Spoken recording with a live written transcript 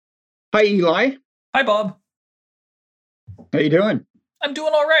Hi, Eli. Hi, Bob. How you doing? I'm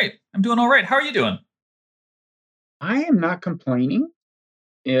doing all right. How are you doing? I am not complaining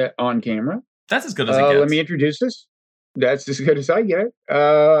on camera. That's as good as it gets. Let me introduce this. That's as good as I get.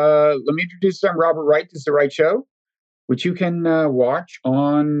 Let me introduce I'm Robert Wright. This is The Wright Show, which you can watch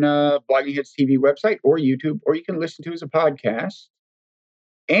on Blogging Hits TV website or YouTube, or you can listen to as a podcast.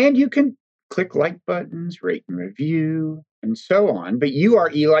 And you can click like buttons, rate and review, and so on. But you are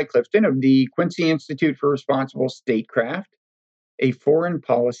Eli Clifton of the Quincy Institute for Responsible Statecraft, a foreign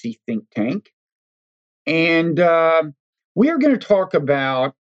policy think tank. And we are going to talk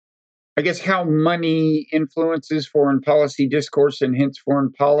about, I guess, how money influences foreign policy discourse and hence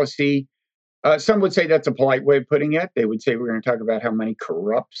foreign policy. Some would say that's a polite way of putting it. They would say we're going to talk about how money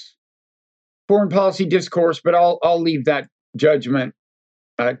corrupts foreign policy discourse, but I'll leave that judgment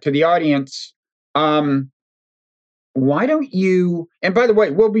to the audience. Why don't you? And by the way,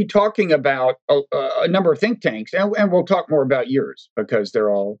 we'll be talking about a number of think tanks, and we'll talk more about yours because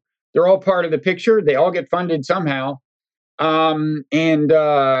they're all part of the picture. They all get funded somehow, and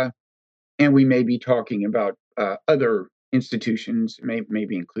we may be talking about other institutions,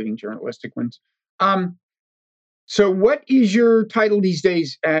 maybe including journalistic ones. So, what is your title these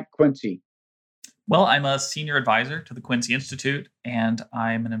days at Quincy? Well, I'm a senior advisor to the Quincy Institute, and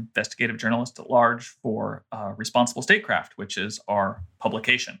I'm an investigative journalist at large for Responsible Statecraft, which is our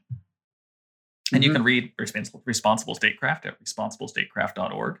publication. And you can read Responsible Statecraft at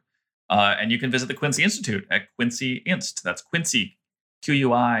responsiblestatecraft.org. And you can visit the Quincy Institute at Quincy Inst. That's Quincy,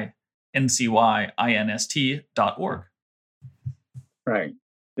 QUINCYINST.org. Right.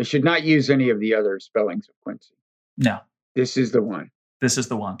 They should not use any of the other spellings of Quincy. No. This is the one. This is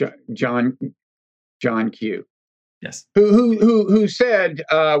the one. John Q. Yes. Who said,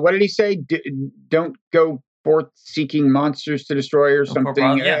 what did he say? Don't go forth seeking monsters to destroy or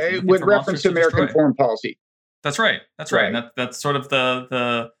something, with reference to American foreign policy. That's right. And that's sort of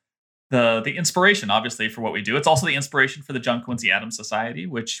the inspiration, obviously, for what we do. It's also the inspiration for the John Quincy Adams Society,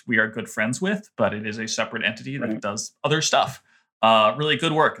 which we are good friends with, but it is a separate entity that does other stuff. Really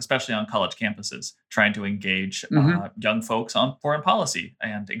good work, especially on college campuses, trying to engage young folks on foreign policy,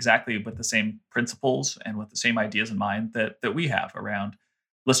 and exactly with the same principles and with the same ideas in mind that we have around.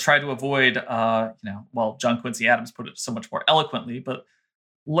 Let's try to avoid, well, John Quincy Adams put it so much more eloquently, but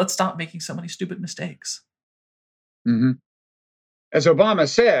let's stop making so many stupid mistakes. Mm-hmm. As Obama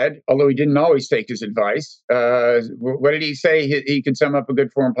said, although he didn't always take his advice, what did he say? He could sum up a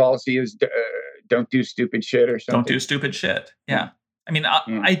good foreign policy as don't do stupid shit or something. Don't do stupid shit. Yeah. I mean,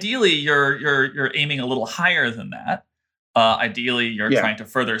 ideally, you're aiming a little higher than that. Ideally, you're trying to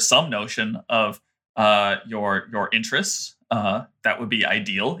further some notion of your interests. That would be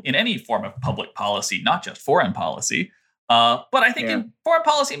ideal in any form of public policy, not just foreign policy. But I think in foreign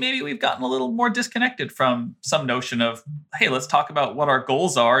policy, maybe we've gotten a little more disconnected from some notion of, hey, let's talk about what our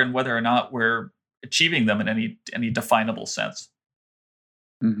goals are and whether or not we're achieving them in any definable sense.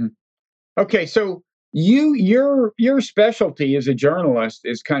 Mm-hmm. Okay, so your specialty as a journalist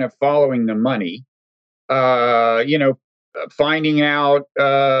is kind of following the money, finding out,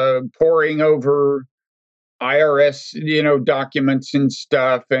 poring over IRS, documents and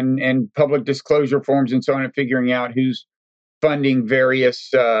stuff, and public disclosure forms and so on, and figuring out who's funding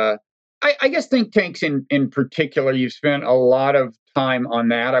various, I guess, think tanks in particular. You've spent a lot of time on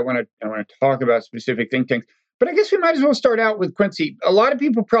that. I want to talk about specific think tanks. But I guess we might as well start out with Quincy. A lot of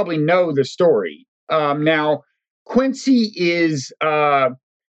people probably know the story. Now, Quincy is, part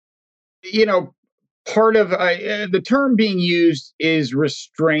of the term being used is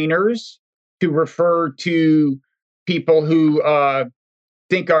restrainers to refer to people who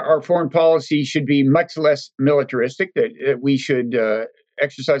think our foreign policy should be much less militaristic, that we should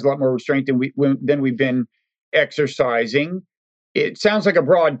exercise a lot more restraint than we've been exercising. It sounds like a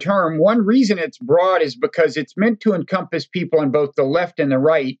broad term. One reason it's broad is because it's meant to encompass people on both the left and the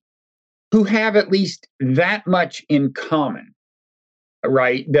right who have at least that much in common,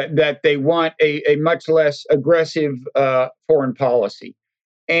 right? That they want a much less aggressive foreign policy.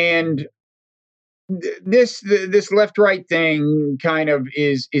 And this left-right thing kind of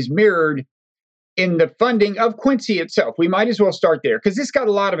is mirrored in the funding of Quincy itself. We might as well start there because this got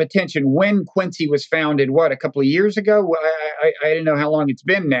a lot of attention when Quincy was founded, a couple of years ago? I don't know how long it's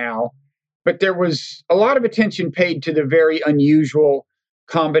been now, but there was a lot of attention paid to the very unusual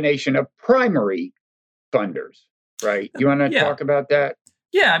combination of primary funders, right? You want to talk about that?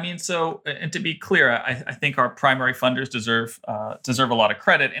 Yeah, I mean, so, and to be clear, I think our primary funders deserve a lot of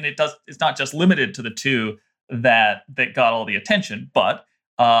credit, and it's not just limited to the two that got all the attention, but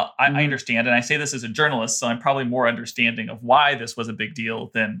I understand, and I say this as a journalist, so I'm probably more understanding of why this was a big deal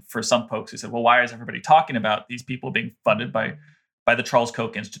than for some folks who said, well, why is everybody talking about these people being funded by the Charles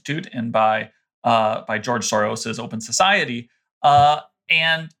Koch Institute and by George Soros's Open Society?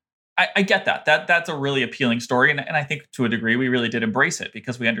 And I get that. That's a really appealing story, and I think to a degree we really did embrace it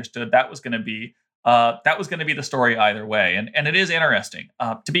because we understood that was going to be the story either way. And it is interesting.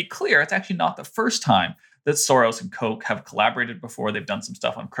 To be clear, it's actually not the first time that Soros and Koch have collaborated before. They've done some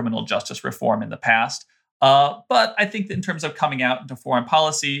stuff on criminal justice reform in the past. But I think that in terms of coming out into foreign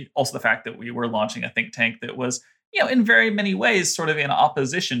policy, also the fact that we were launching a think tank that was, in very many ways, sort of in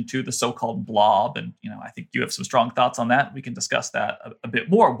opposition to the so-called blob. And, I think you have some strong thoughts on that. We can discuss that a bit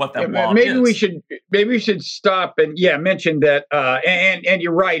more, what that blob maybe is. Maybe we should stop and mention that. And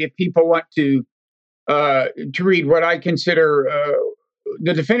you're right. If people want to read what I consider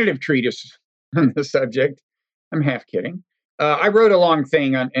the definitive treatise on the subject, I'm half kidding. I wrote a long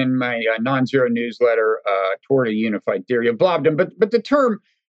thing in my non-zero newsletter toward a unified theory of blobdom, but the term,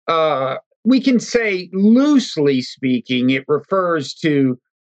 we can say, loosely speaking, it refers to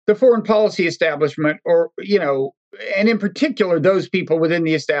the foreign policy establishment, or and in particular those people within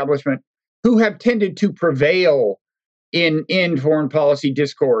the establishment who have tended to prevail in foreign policy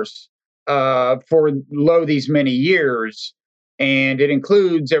discourse for these many years. And it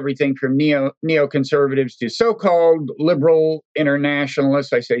includes everything from neoconservatives to so-called liberal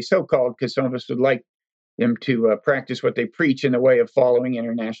internationalists. I say so-called because some of us would like them to practice what they preach in the way of following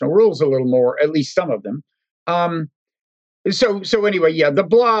international rules a little more, at least some of them. So anyway, the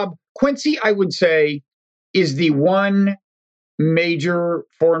blob, Quincy, I would say, is the one major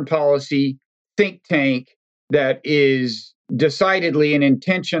foreign policy think tank that is decidedly and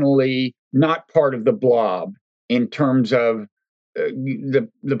intentionally not part of the blob in terms of the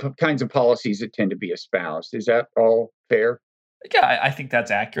kinds of policies that tend to be espoused. Is that all fair? Yeah, I think that's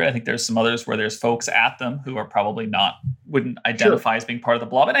accurate. I think there's some others where there's folks at them who are probably wouldn't identify as being part of the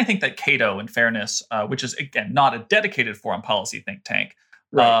blob. And I think that Cato, in fairness, which is, again, not a dedicated foreign policy think tank,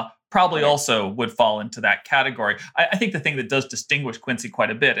 probably also would fall into that category. I think the thing that does distinguish Quincy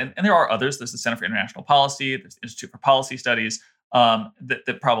quite a bit, and there are others, there's the Center for International Policy, there's the Institute for Policy Studies,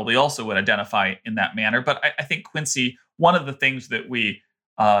 that probably also would identify in that manner. But I think Quincy, one of the things that we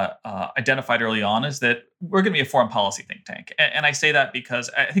identified early on is that we're going to be a foreign policy think tank. And I say that because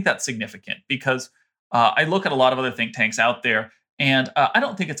I think that's significant, because I look at a lot of other think tanks out there, and I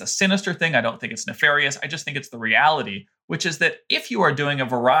don't think it's a sinister thing. I don't think it's nefarious. I just think it's the reality, which is that if you are doing a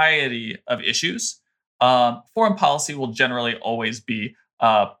variety of issues, foreign policy will generally always be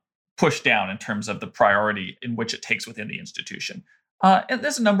pushed down in terms of the priority in which it takes within the institution. And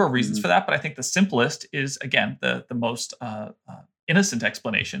there's a number of reasons for that, but I think the simplest is, again, the most innocent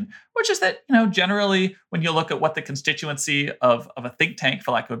explanation, which is that, generally when you look at what the constituency of a think tank,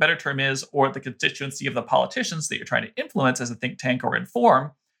 for lack of a better term, is, or the constituency of the politicians that you're trying to influence as a think tank or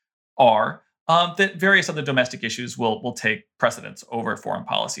inform, are that various other domestic issues will take precedence over foreign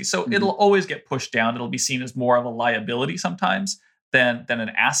policy. So it'll always get pushed down. It'll be seen as more of a liability sometimes than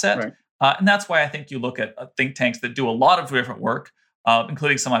an asset. Right. And that's why I think you look at think tanks that do a lot of different work,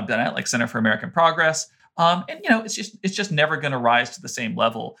 including some I've been at, like Center for American Progress. And it's just never going to rise to the same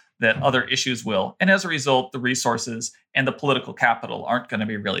level that other issues will. And as a result, the resources and the political capital aren't going to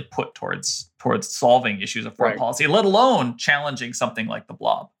be really put towards solving issues of foreign policy, let alone challenging something like the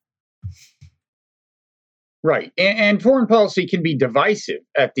blob. Right. And foreign policy can be divisive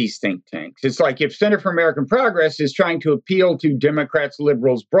at these think tanks. It's like if Center for American Progress is trying to appeal to Democrats,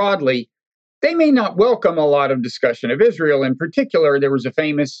 liberals broadly, they may not welcome a lot of discussion of Israel. In particular, there was a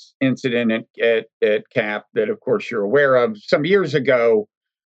famous incident at CAP that, of course, you're aware of some years ago,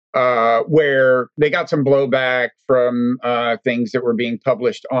 where they got some blowback from things that were being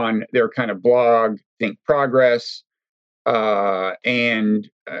published on their kind of blog, Think Progress. And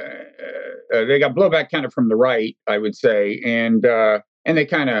they got blowback kind of from the right, I would say, and they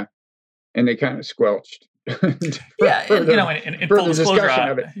kind of squelched. In full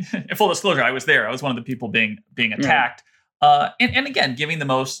disclosure, I was there. I was one of the people being attacked. And again, giving the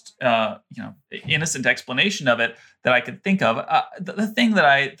most innocent explanation of it that I could think of. The thing that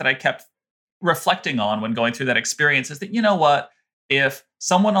I kept reflecting on when going through that experience is that, if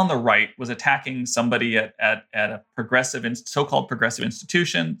someone on the right was attacking somebody at a so-called progressive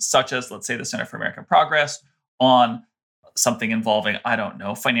institution, such as, let's say, the Center for American Progress, on something involving, I don't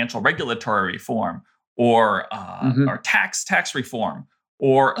know, financial regulatory reform, or tax reform,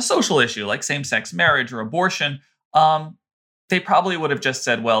 or a social issue like same-sex marriage or abortion, they probably would have just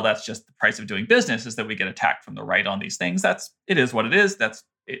said, well, that's just the price of doing business, is that we get attacked from the right on these things. It is what it is. That's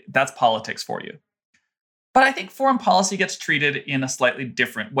politics for you. But I think foreign policy gets treated in a slightly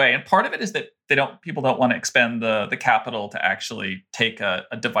different way. And part of it is that people don't want to expend the capital to actually take a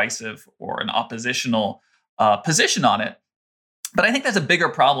divisive or an oppositional position on it. But I think there's a bigger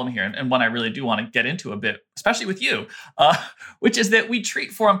problem here, and one I really do want to get into a bit, especially with you, which is that we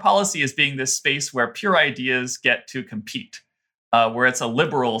treat foreign policy as being this space where pure ideas get to compete, where it's a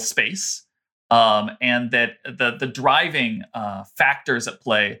liberal space, and that the driving factors at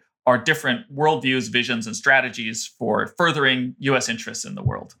play are different worldviews, visions, and strategies for furthering U.S. interests in the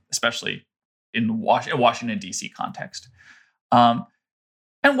world, especially in Washington, D.C. context.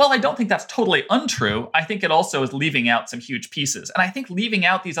 And while I don't think that's totally untrue, I think it also is leaving out some huge pieces. And I think leaving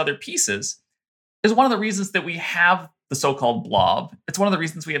out these other pieces is one of the reasons that we have the so-called blob. It's one of the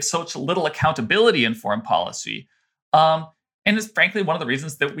reasons we have such little accountability in foreign policy. And it's frankly one of the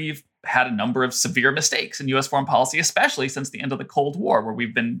reasons that we've had a number of severe mistakes in U.S. foreign policy, especially since the end of the Cold War, where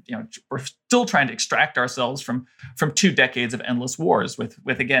we've been, we're still trying to extract ourselves from 2 decades of endless wars with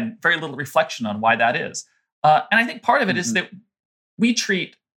again, very little reflection on why that is. And I think part of it is that we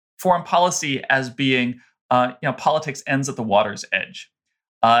treat foreign policy as being, politics ends at the water's edge,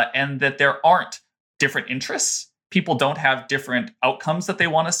 and that there aren't different interests. People don't have different outcomes that they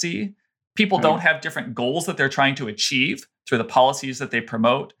want to see. People don't have different goals that they're trying to achieve through the policies that they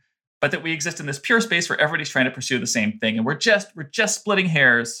promote, but that we exist in this pure space where everybody's trying to pursue the same thing, and we're just splitting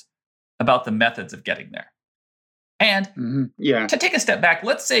hairs about the methods of getting there. And to take a step back,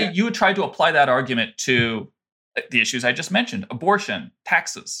 let's say you had tried to apply that argument to the issues I just mentioned: abortion,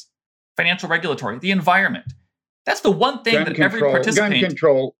 taxes, financial regulatory, the environment. That's the one thing every participant... Gun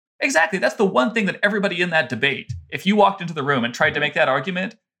control. Exactly. That's the one thing that everybody in that debate, if you walked into the room and tried to make that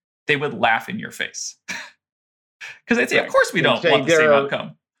argument, they would laugh in your face. Because they'd say, of course we don't want the same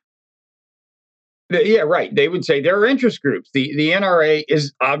outcome. Yeah, right. They would say there are interest groups. The NRA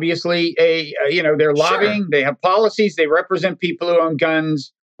is obviously they're lobbying. Sure. They have policies. They represent people who own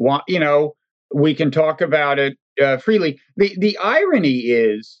guns. We can talk about it freely. The irony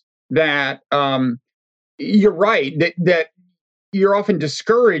is that you're right, that you're often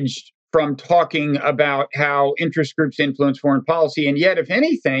discouraged from talking about how interest groups influence foreign policy. And yet, if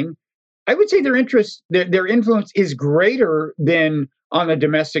anything, I would say their influence is greater than on the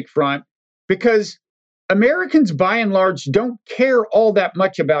domestic front, because Americans, by and large, don't care all that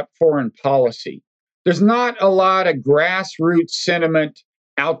much about foreign policy. There's not a lot of grassroots sentiment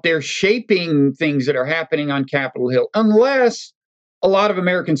out there shaping things that are happening on Capitol Hill, unless a lot of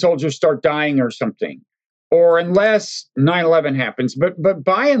American soldiers start dying or something, or unless 9/11 happens. But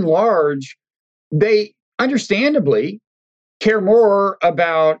by and large, they understandably care more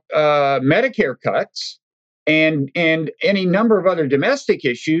about Medicare cuts and any number of other domestic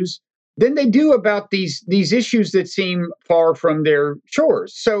issues than they do about these issues that seem far from their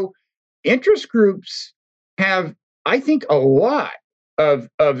shores. So interest groups have, I think, a lot of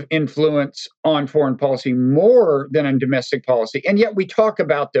influence on foreign policy, more than on domestic policy, and yet we talk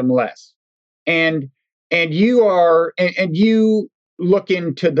about them less. And you look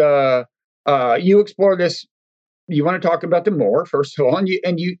into you explore this. You want to talk about them more, first of all, and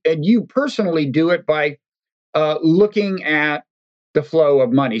you personally do it by looking at the flow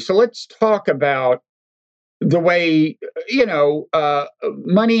of money. So let's talk about the way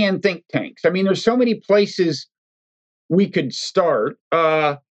money and think tanks. I mean, there's so many places we could start.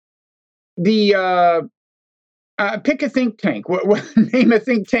 Pick a think tank. What name a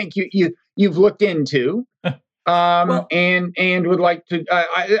think tank you've looked into, and would like to.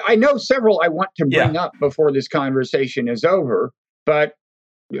 I know several I want to bring up before this conversation is over, but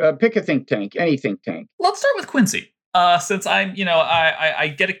pick a think tank, any think tank. Let's start with Quincy, since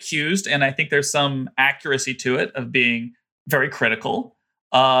I get accused, and I think there's some accuracy to it, of being very critical.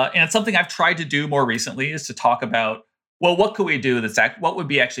 And it's something I've tried to do more recently, is to talk about, well, what could we do what would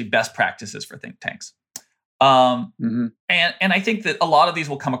be actually best practices for think tanks? And I think that a lot of these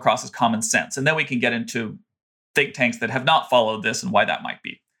will come across as common sense, and then we can get into think tanks that have not followed this and why that might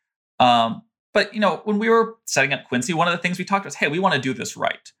be. But when we were setting up Quincy, one of the things we talked about is, hey, we want to do this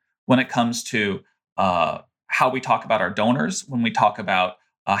right when it comes to how we talk about our donors, when we talk about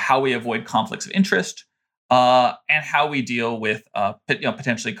how we avoid conflicts of interest, and how we deal with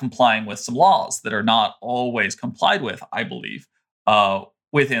potentially complying with some laws that are not always complied with, I believe,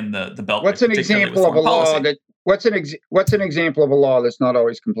 within the Beltway. What's an example of a law that? What's an example of a law that's not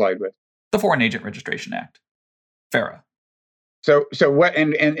always complied with? The Foreign Agent Registration Act, FARA. So what?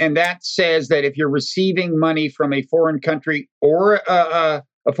 And that says that if you're receiving money from a foreign country or a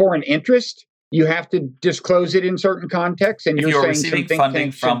foreign interest, you have to disclose it in certain contexts. And if you're saying receiving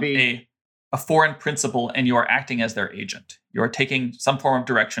funding from a foreign principal and you are acting as their agent, you are taking some form of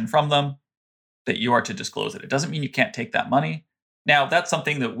direction from them, that you are to disclose it. It doesn't mean you can't take that money. Now, that's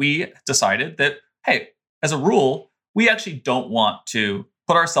something that we decided that, hey, as a rule, we actually don't want to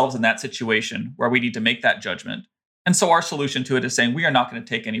put ourselves in that situation where we need to make that judgment. And so our solution to it is saying we are not going to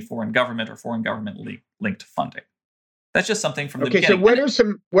take any foreign government or foreign government linked funding. That's just something from the beginning. Okay,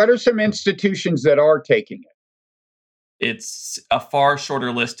 so what are some institutions that are taking it? It's a far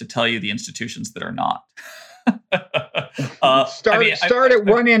shorter list to tell you the institutions that are not. Start at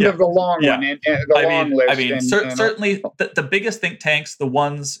one end of the long one, and the long list. Certainly the biggest think tanks, the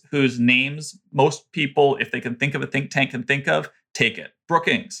ones whose names most people, if they can think of a think tank, can think of, take it.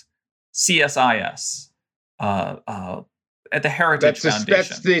 Brookings, CSIS, at the Heritage Foundation.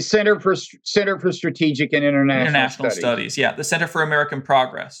 That's the Center for Strategic and International Studies. Yeah, the Center for American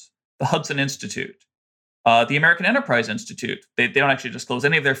Progress, the Hudson Institute. The American Enterprise Institute, they don't actually disclose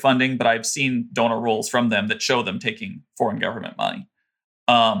any of their funding, but I've seen donor rolls from them that show them taking foreign government money.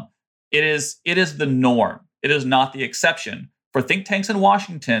 It is the norm. It is not the exception for think tanks in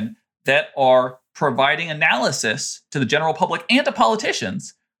Washington that are providing analysis to the general public and to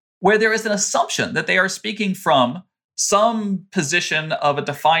politicians where there is an assumption that they are speaking from some position of a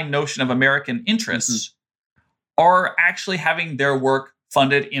defined notion of American interests, are actually having their work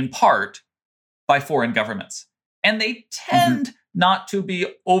funded in part by foreign governments. And they tend not to be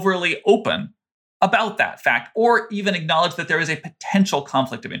overly open about that fact or even acknowledge that there is a potential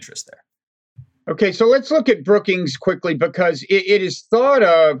conflict of interest there. Okay, so let's look at Brookings quickly because it is thought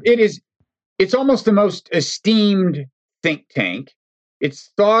of, it's almost the most esteemed think tank.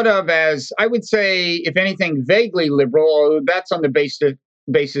 It's thought of as, I would say, if anything, vaguely liberal, although that's on the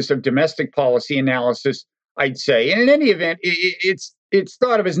basis of domestic policy analysis, I'd say. And in any event, it's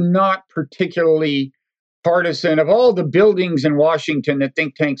thought of as not particularly partisan. Of all the buildings in Washington that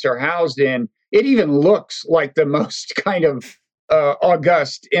think tanks are housed in, it even looks like the most kind of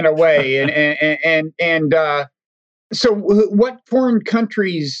august in a way. So what foreign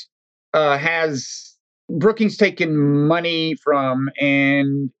countries has Brookings taken money from,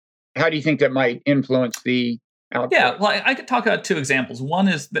 and how do you think that might influence the output? Yeah, well, I could talk about two examples. One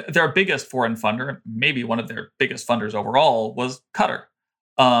is their biggest foreign funder, maybe one of their biggest funders overall, was Qatar.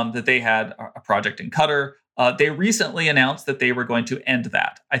 That they had a project in Qatar. They recently announced that they were going to end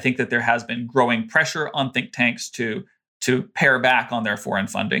that. I think that there has been growing pressure on think tanks to pare back on their foreign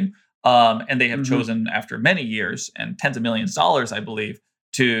funding. And they have chosen, after many years and tens of millions of dollars, I believe,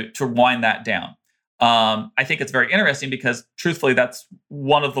 to wind that down. I think it's very interesting because, truthfully, that's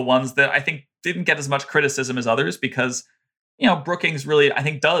one of the ones that I think didn't get as much criticism as others because, Brookings really, I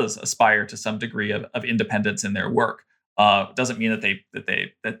think, does aspire to some degree of independence in their work. Doesn't mean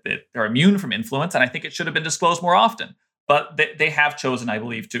that they're immune from influence, and I think it should have been disclosed more often. But they have chosen, I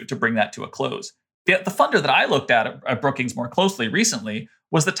believe, to bring that to a close. The funder that I looked at Brookings more closely recently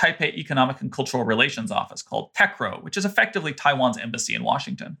was the Taipei Economic and Cultural Relations Office, called TECRO, which is effectively Taiwan's embassy in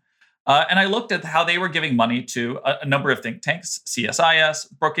Washington. And I looked at how they were giving money to a number of think tanks: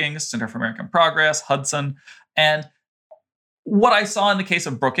 CSIS, Brookings, Center for American Progress, Hudson, and what I saw in the case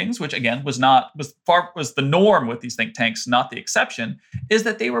of Brookings, which again was the norm with these think tanks, not the exception, is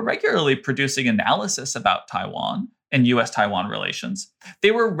that they were regularly producing analysis about Taiwan and U.S.-Taiwan relations.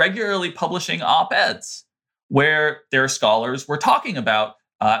 They were regularly publishing op-eds where their scholars were talking about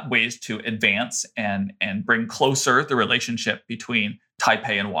ways to advance and bring closer the relationship between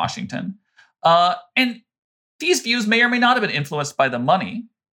Taipei and Washington. And these views may or may not have been influenced by the money.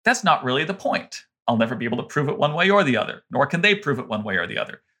 That's not really the point. I'll never be able to prove it one way or the other, nor can they prove it one way or the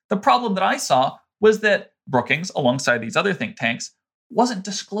other. The problem that I saw was that Brookings, alongside these other think tanks, wasn't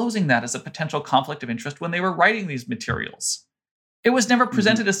disclosing that as a potential conflict of interest when they were writing these materials. It was never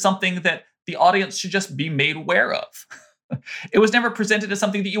presented as something that the audience should just be made aware of. It was never presented as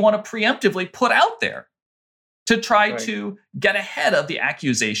something that you want to preemptively put out there to try to get ahead of the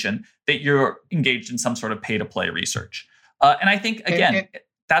accusation that you're engaged in some sort of pay-to-play research. And I think, again,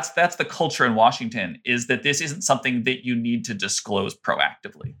 that's the culture in Washington, is that this isn't something that you need to disclose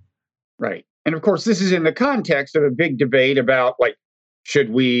proactively. Right. And of course, this is in the context of a big debate about,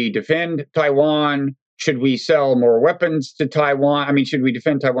 should we defend Taiwan? Should we sell more weapons to Taiwan? I mean, should we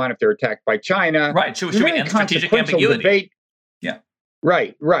defend Taiwan if they're attacked by China? Right. Should we end strategic ambiguity? Debate. Yeah.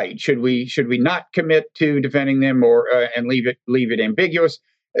 Right. Should we not commit to defending them and leave it ambiguous?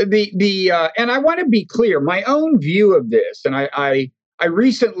 And I want to be clear, my own view of this, and I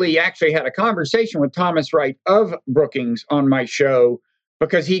recently actually had a conversation with Thomas Wright of Brookings on my show,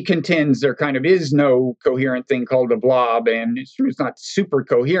 because he contends there kind of is no coherent thing called a blob. And it's true, it's not super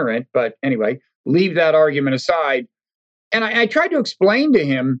coherent. But anyway, leave that argument aside. And I tried to explain to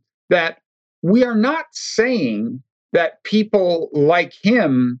him that we are not saying that people like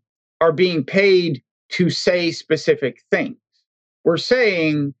him are being paid to say specific things. We're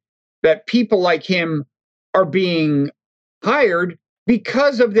saying that people like him are being hired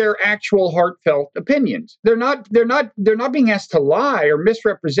because of their actual heartfelt opinions. They're not being asked to lie or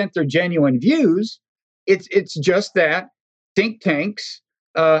misrepresent their genuine views. It's just that think tanks.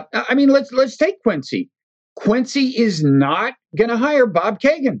 I mean, let's take Quincy. Quincy is not going to hire Bob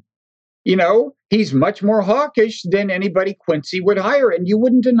Kagan. You know, he's much more hawkish than anybody Quincy would hire, and you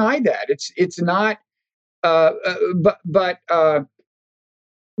wouldn't deny that. It's not. But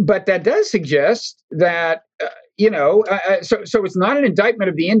that does suggest that so it's not an indictment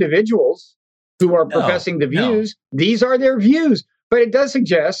of the individuals who are professing the views. No. These are their views, but it does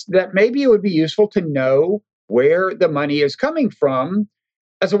suggest that maybe it would be useful to know where the money is coming from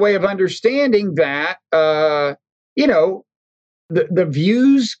as a way of understanding that the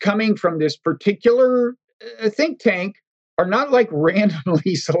views coming from this particular think tank are not like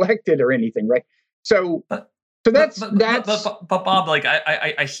randomly selected or anything, right? So that's. But Bob, like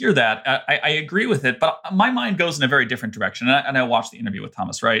I hear that, I agree with it, but my mind goes in a very different direction. And I watched the interview with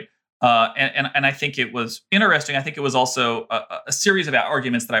Thomas Wright, and I think it was interesting. I think it was also a series of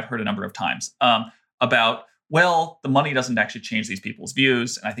arguments that I've heard a number of times about, well, the money doesn't actually change these people's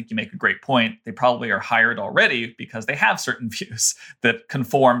views. And I think you make a great point. They probably are hired already because they have certain views that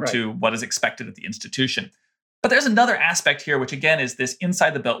conform to what is expected at the institution. But there's another aspect here, which again is this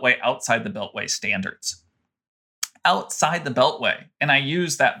inside the Beltway, outside the Beltway standards. Outside the Beltway, and I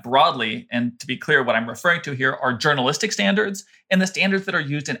use that broadly, and to be clear, what I'm referring to here are journalistic standards and the standards that are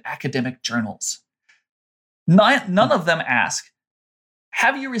used in academic journals. None of them ask,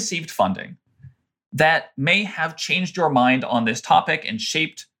 have you received funding that may have changed your mind on this topic and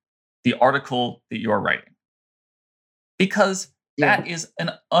shaped the article that you're writing? Because that is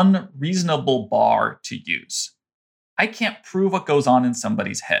an unreasonable bar to use. I can't prove what goes on in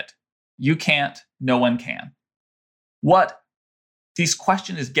somebody's head. You can't, no one can. What this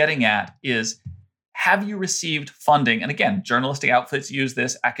question is getting at is, have you received funding? And again, journalistic outfits use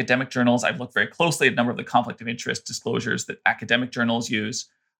this, academic journals. I've looked very closely at a number of the conflict of interest disclosures that academic journals use.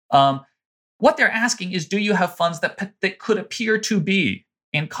 What they're asking is, do you have funds that could appear to be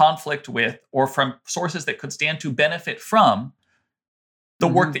in conflict with or from sources that could stand to benefit from the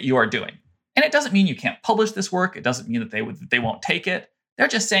work that you are doing? And it doesn't mean you can't publish this work. It doesn't mean that they won't take it. They're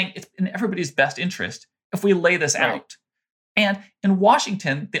just saying it's in everybody's best interest if we lay this out. And in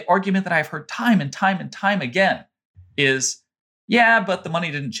Washington, the argument that I've heard time and time again is, yeah, but the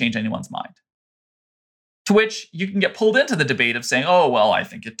money didn't change anyone's mind. To which you can get pulled into the debate of saying, oh, well, I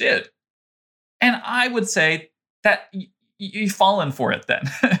think it did. And I would say that you've fallen for it then.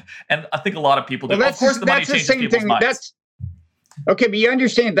 And I think a lot of people do. Of course, the money changes people's minds. Okay, but you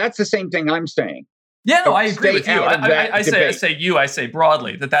understand that's the same thing I'm saying. Yeah, no, I agree with you. I say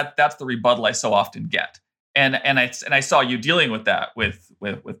broadly that's the rebuttal I so often get. And I saw you dealing with that with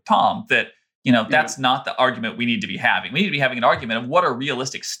Tom, that that's not the argument we need to be having. We need to be having an argument of what are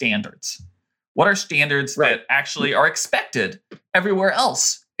realistic standards. What are standards that actually are expected everywhere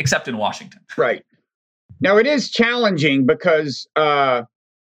else except in Washington? Right. Now, it is challenging because, with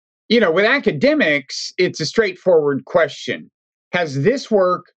academics, it's a straightforward question. Has this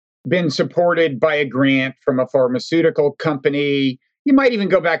work been supported by a grant from a pharmaceutical company? You might even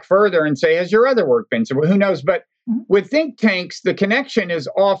go back further and say, has your other work been supported? Who knows? But with think tanks, the connection is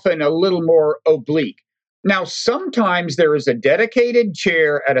often a little more oblique. Now, sometimes there is a dedicated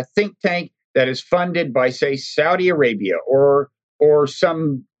chair at a think tank that is funded by, say, Saudi Arabia or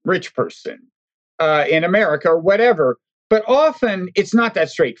some rich person in America or whatever. But often it's not that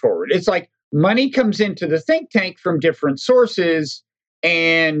straightforward. It's like money comes into the think tank from different sources,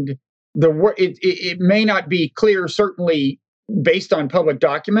 and it may not be clear, certainly based on public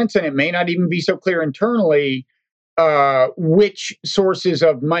documents, and it may not even be so clear internally which sources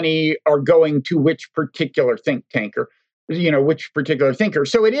of money are going to which particular think tanker, which particular thinker.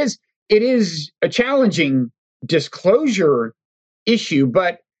 So it is a challenging disclosure issue,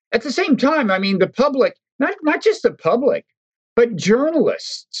 but at the same time, I mean, the public, not just the public, but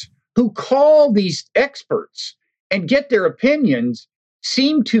journalists who call these experts and get their opinions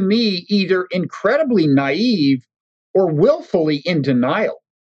seem to me either incredibly naive or willfully in denial.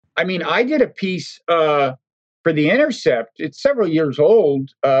 I mean, I did a piece for The Intercept. It's several years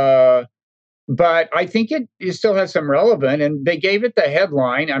old, but I think it still has some relevance. And they gave it the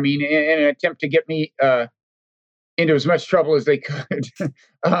headline, I mean, in an attempt to get me into as much trouble as they could.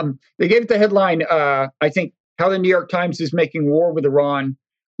 They gave it the headline, I think, How the New York Times is Making War with Iran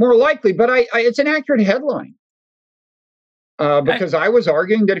More Likely. But it's an accurate headline. because I was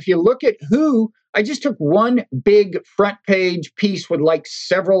arguing that if you look at I just took one big front page piece with like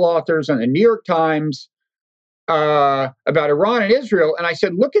several authors on the New York Times about Iran and Israel, and I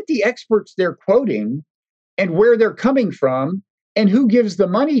said, look at the experts they're quoting and where they're coming from and who gives the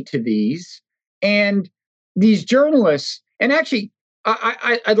money to these. And these journalists, and actually,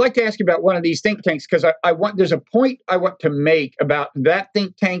 I'd like to ask you about one of these think tanks, because there's a point I want to make about that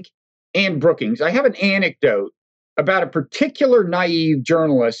think tank and Brookings. I have an anecdote about a particular naive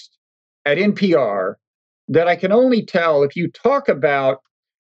journalist at NPR that I can only tell if you talk about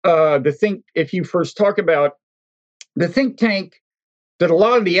if you first talk about the think tank that a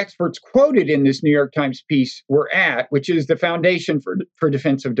lot of the experts quoted in this New York Times piece were at, which is the Foundation for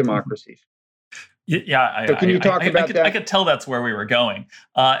Defense of Democracies. Yeah, so can you talk about that? I could tell that's where we were going.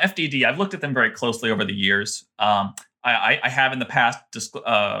 FDD, I've looked at them very closely over the years. I have in the past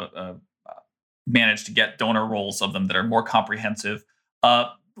managed to get donor rolls of them that are more comprehensive.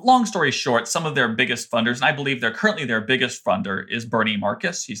 Long story short, some of their biggest funders, and I believe they're currently their biggest funder, is Bernie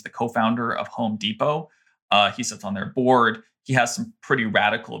Marcus. He's the co-founder of Home Depot. He sits on their board. He has some pretty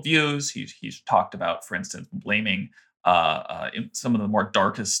radical views. He's talked about, for instance, blaming in some of the more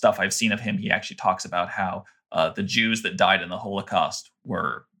darkest stuff I've seen of him. He actually talks about how the Jews that died in the Holocaust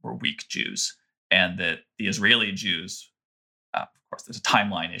were weak Jews, and that the Israeli Jews, of course, there's a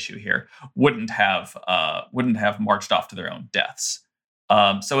timeline issue here, wouldn't have marched off to their own deaths.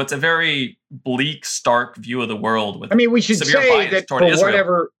 So it's a very bleak, stark view of the world. With we should say that for Israel.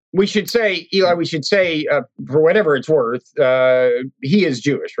 whatever. We should say, Eli, for whatever it's worth, he is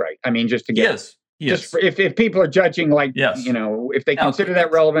Jewish, right? Just to get... He is. If people are judging, if they consider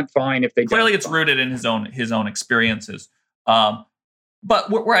that relevant, fine. If they clearly, don't, it's rooted in his own experiences. But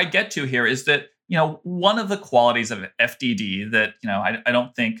where I get to here is that, one of the qualities of FDD that, I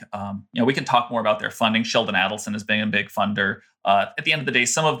don't think, we can talk more about their funding. Sheldon Adelson has been a big funder. At the end of the day,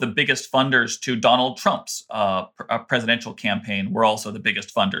 some of the biggest funders to Donald Trump's presidential campaign were also the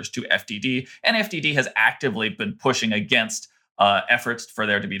biggest funders to FDD. And FDD has actively been pushing against efforts for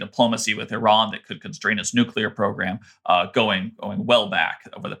there to be diplomacy with Iran that could constrain its nuclear program, going well back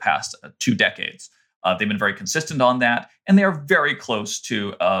over the past 2 decades. They've been very consistent on that, and they are very close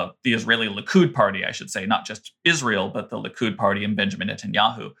to the Israeli Likud party, I should say, not just Israel, but the Likud party and Benjamin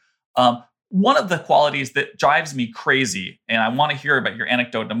Netanyahu. One of the qualities that drives me crazy, and I want to hear about your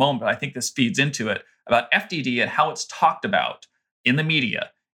anecdote in a moment, but I think this feeds into it, about FDD and how it's talked about in the media,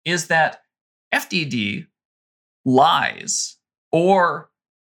 is that FDD lies or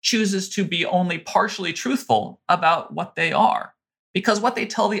chooses to be only partially truthful about what they are, because what they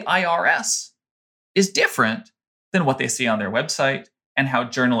tell the IRS is different than what they see on their website and how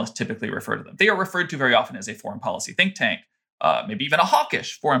journalists typically refer to them. They are referred to very often as a foreign policy think tank, maybe even a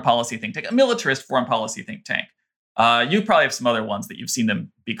hawkish foreign policy think tank, a militarist foreign policy think tank. You probably have some other ones that you've seen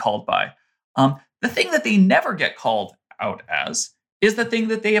them be called by. The thing that they never get called out as is the thing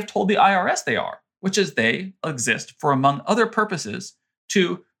that they have told the IRS they are, which is they exist for, among other purposes,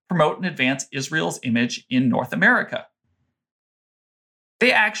 to promote and advance Israel's image in North America.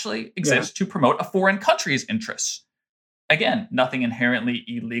 They actually exist to promote a foreign country's interests. Again, nothing inherently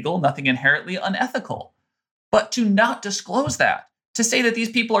illegal, nothing inherently unethical. But to not disclose that, to say that these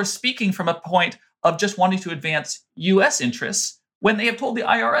people are speaking from a point of just wanting to advance U.S. interests, when they have told the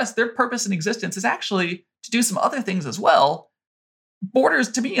IRS their purpose in existence is actually to do some other things as well, borders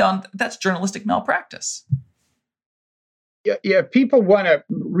to me on that's journalistic malpractice. Yeah. People want to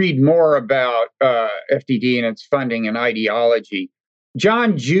read more about FDD and its funding and ideology.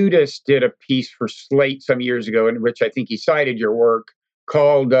 John Judas did a piece for Slate some years ago, in which I think he cited your work,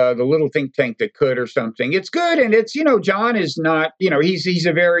 called The Little Think Tank That Could, or something. It's good, and it's, John is not, he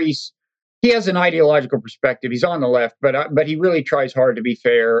has an ideological perspective. He's on the left, but he really tries hard to be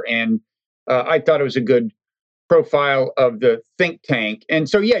fair, and I thought it was a good profile of the think tank. And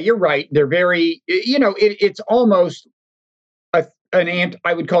so, yeah, you're right. They're very, it's almost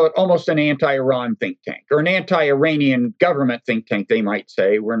I would call it almost an anti-Iran think tank, or an anti-Iranian government think tank. They might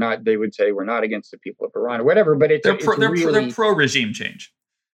say they would say we're not against the people of Iran or whatever. But they're pro-regime change.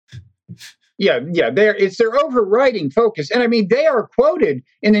 Yeah, it's their overriding focus, and they are quoted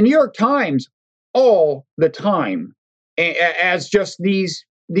in the New York Times all the time as just these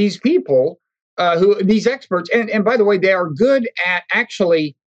people these experts. And by the way, they are good at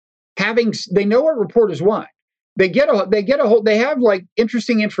actually they know what reporters want. They have like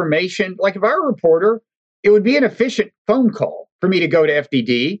interesting information. Like if I were a reporter, it would be an efficient phone call for me to go to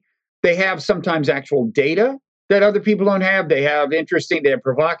FDD. They have sometimes actual data that other people don't have. They have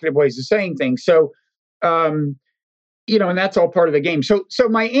provocative ways of saying things. So, and that's all part of the game. So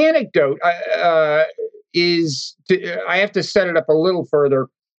my anecdote, I have to set it up a little further.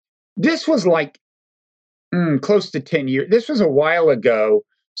 This was like close to 10 years. This was a while ago.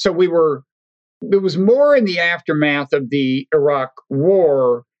 So it was more in the aftermath of the Iraq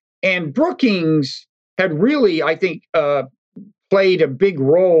War, and Brookings had really, I think, played a big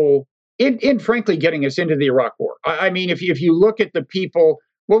role in frankly getting us into the Iraq War. I mean, if you look at the people,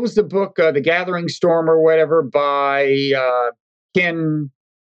 what was the book, The Gathering Storm or whatever, by Ken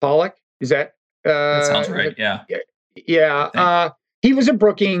Pollock? Is that? That sounds right. Yeah. Yeah. He was at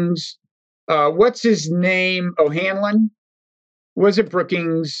Brookings. What's his name? O'Hanlon was at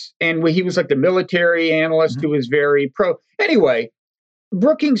Brookings, and he was like the military analyst who was very pro. Anyway,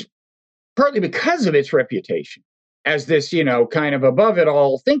 Brookings, partly because of its reputation as this, kind of above it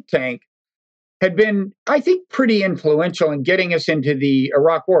all think tank, had been, I think, pretty influential in getting us into the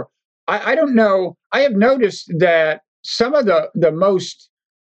Iraq War. I don't know. I have noticed that some of the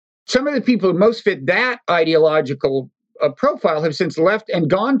people who most fit that ideological profile have since left and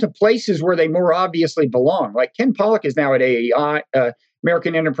gone to places where they more obviously belong. Like Ken Pollock is now at AEI,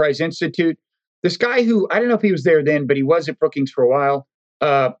 American Enterprise Institute. This guy who, I don't know if he was there then, but he was at Brookings for a while.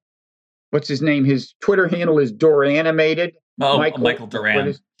 What's his name? His Twitter handle is Doranimated. Michael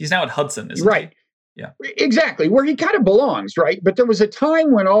Duran. He's now at Hudson, isn't right. he? Yeah. Exactly, where he kind of belongs, right? But there was a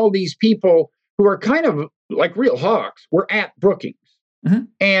time when all these people who are kind of like real hawks were at Brookings.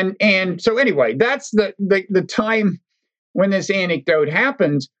 And so anyway, that's the time when this anecdote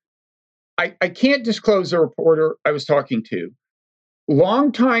happens. I can't disclose the reporter I was talking to.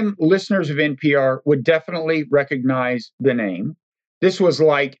 Longtime listeners of NPR would definitely recognize the name. This was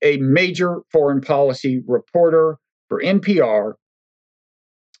like a major foreign policy reporter for NPR.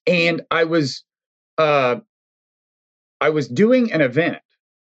 And I was doing an event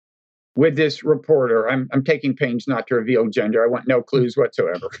with this reporter. I'm taking pains not to reveal gender. I want no clues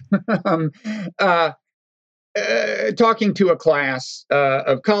whatsoever. Talking to a class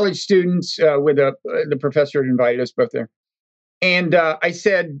of college students with the professor had invited us both there. And I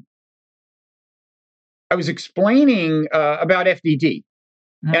said, I was explaining about FDD.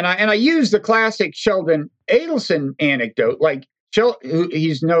 And I used the classic Sheldon Adelson anecdote, like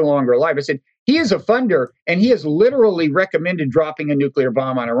he's no longer alive. I said, he is a funder, and he has literally recommended dropping a nuclear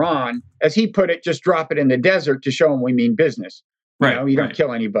bomb on Iran. As he put it, just drop it in the desert to show them we mean business. You don't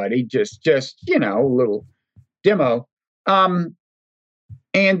kill anybody, just a little demo. And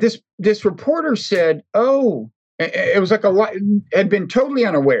this reporter said, it was like had been totally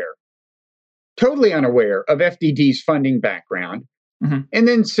unaware of FDD's funding background, and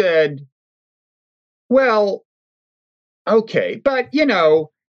then said, well, okay, but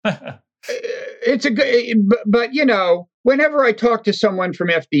it's a good, but whenever I talk to someone from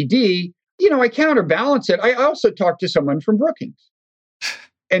FDD, I counterbalance it. I also talk to someone from Brookings.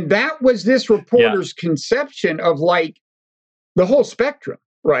 And that was this reporter's conception of like the whole spectrum,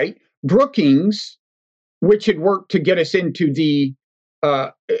 right? Brookings, which had worked to get us into the,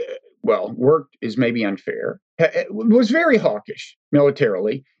 worked is maybe unfair, was very hawkish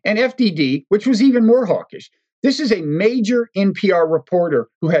militarily, and FDD, which was even more hawkish. This is a major NPR reporter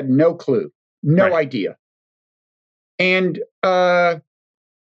who had no clue, no idea. And I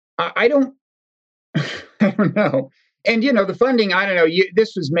don't know. And, the funding, I don't know,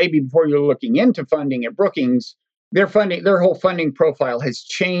 this was maybe before you were looking into funding at Brookings. Their whole funding profile has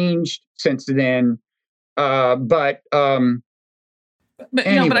changed since then. But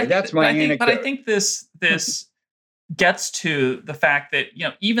anyway, that's my anecdote. But I think this gets to the fact that,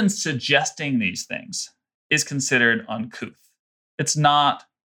 even suggesting these things is considered uncouth. It's not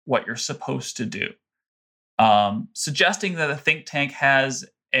what you're supposed to do. Suggesting that a think tank has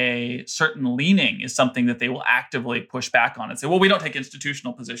a certain leaning is something that they will actively push back on and say, well, we don't take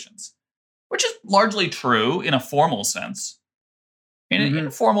institutional positions, which is largely true in a formal sense. In an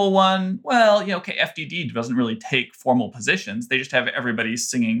informal one, well, FDD doesn't really take formal positions. They just have everybody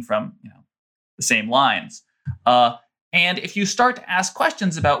singing from, the same lines. And if you start to ask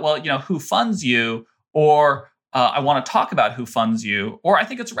questions about, well, who funds you, or I want to talk about who funds you, or I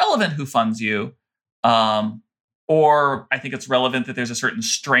think it's relevant who funds you, or I think it's relevant that there's a certain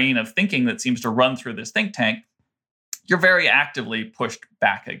strain of thinking that seems to run through this think tank, you're very actively pushed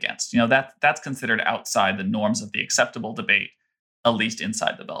back against. That's considered outside the norms of the acceptable debate, at least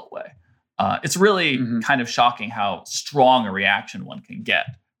inside the Beltway. It's really kind of shocking how strong a reaction one can get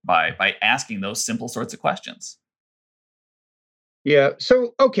by asking those simple sorts of questions. Yeah.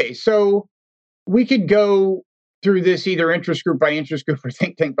 So we could go through this either interest group by interest group or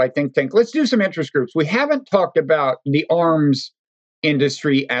think tank by think tank. Let's do some interest groups. We haven't talked about the arms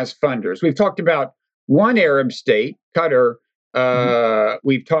industry as funders. We've talked about one Arab state, Qatar,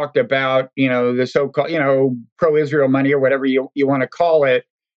 We've talked about, the so-called, pro-Israel money or whatever you want to call it.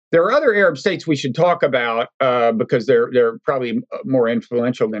 There are other Arab states we should talk about because they're probably more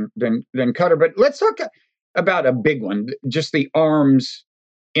influential than Qatar. But let's talk about a big one, just the arms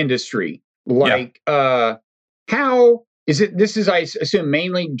industry. How is it? This is, I assume,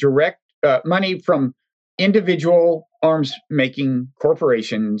 mainly direct money from individual arms making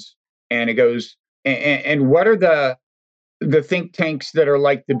corporations, and it goes. And what are the think tanks that are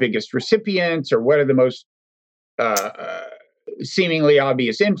like the biggest recipients, or what are the most seemingly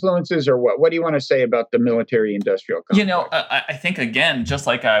obvious influences, or what? What do you want to say about the military-industrial complex? I think, again, just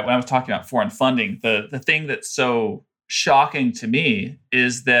like when I was talking about foreign funding, the thing that's so shocking to me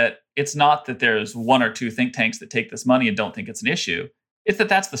is that it's not that there's one or two think tanks that take this money and don't think it's an issue. It's that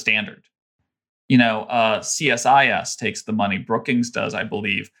that's the standard. CSIS takes the money. Brookings does, I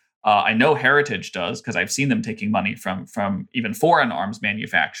believe. I know Heritage does because I've seen them taking money from even foreign arms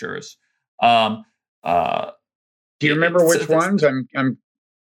manufacturers. Do you remember which ones?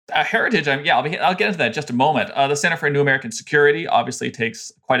 Heritage. I'll get into that in just a moment. The Center for New American Security obviously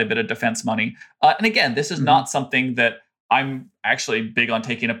takes quite a bit of defense money. And again, this is not something that I'm actually big on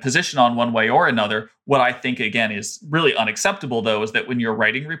taking a position on one way or another. What I think, again, is really unacceptable, though, is that when you're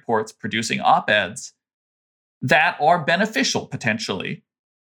writing reports, producing op-eds that are beneficial potentially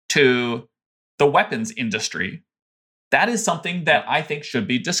to the weapons industry, that is something that I think should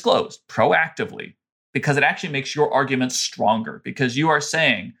be disclosed proactively, because it actually makes your arguments stronger, because you are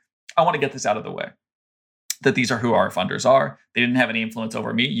saying, I want to get this out of the way, that these are who our funders are. They didn't have any influence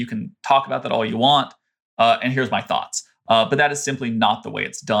over me. You can talk about that all you want, and here's my thoughts. But that is simply not the way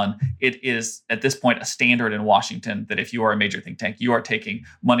it's done. It is, at this point, a standard in Washington that if you are a major think tank, you are taking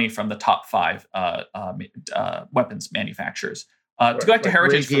money from the top 5 weapons manufacturers. To go back to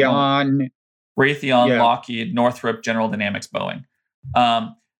Heritage, Raytheon, Lockheed, Northrop, General Dynamics, Boeing.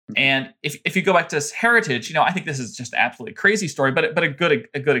 And if you go back to Heritage, I think this is just an absolutely crazy story, but a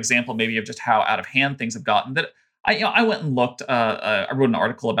good example maybe of just how out of hand things have gotten. That I went and looked. I wrote an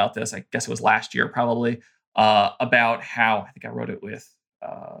article about this. I guess it was last year, probably, about how, I think I wrote it with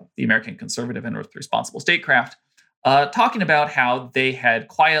the American Conservative and with Responsible Statecraft, talking about how they had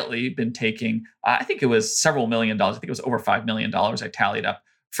quietly been taking, I think it was several $1 million. I think it was over $5 million. I tallied up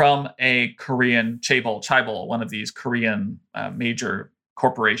from a Korean Chaebol, one of these Korean major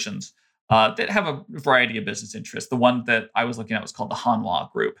corporations that have a variety of business interests. The one that I was looking at was called the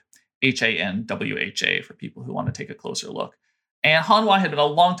Hanwha Group, HANWHA, for people who want to take a closer look. And Hanwha had been a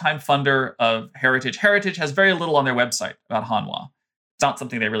longtime funder of Heritage. Heritage has very little on their website about Hanwha. It's not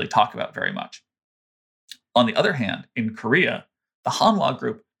something they really talk about very much. On the other hand, in Korea, the Hanwha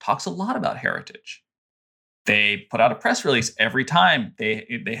Group talks a lot about Heritage. They put out a press release every time they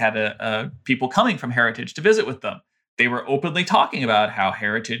had people coming from Heritage to visit with them. They were openly talking about how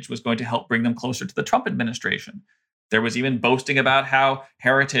Heritage was going to help bring them closer to the Trump administration. There was even boasting about how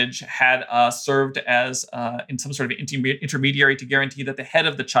Heritage had served as in some sort of intermediary to guarantee that the head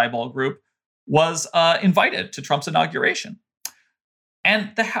of the Chaebol Group was invited to Trump's inauguration.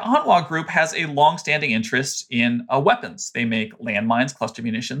 And the Hanwha Group has a longstanding interest in weapons. They make landmines, cluster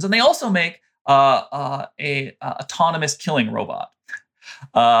munitions, and they also make a autonomous killing robot.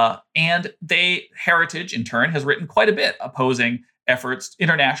 And Heritage, in turn, has written quite a bit opposing efforts,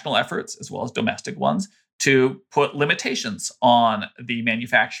 international efforts, as well as domestic ones, to put limitations on the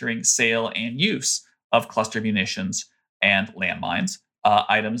manufacturing, sale, and use of cluster munitions and landmines,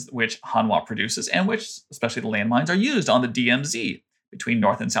 items which Hanwha produces, and which, especially the landmines, are used on the DMZ between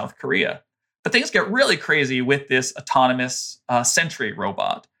North and South Korea. But things get really crazy with this autonomous Sentry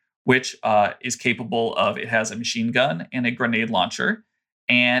robot, which is capable of, it has a machine gun and a grenade launcher,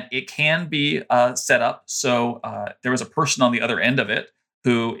 and it can be set up so there is a person on the other end of it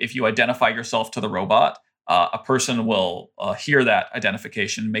who, if you identify yourself to the robot, a person will hear that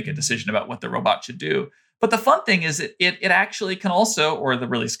identification, make a decision about what the robot should do. But the fun thing is that it actually can also, or the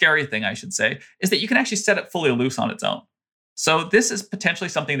really scary thing, I should say, is that you can actually set it fully loose on its own. So this is potentially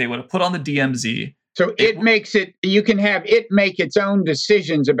something they would have put on the DMZ. So you can have it make its own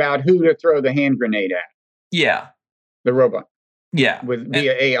decisions about who to throw the hand grenade at. Yeah. The robot. Yeah.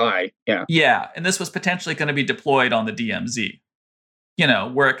 Via AI. Yeah. Yeah. And this was potentially going to be deployed on the DMZ,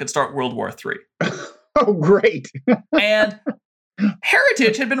 where it could start World War III. Oh, great. And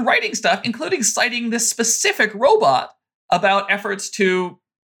Heritage had been writing stuff, including citing this specific robot, about efforts to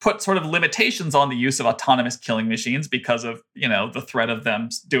put sort of limitations on the use of autonomous killing machines because of, the threat of them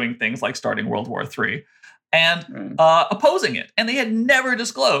doing things like starting World War III, and opposing it. And they had never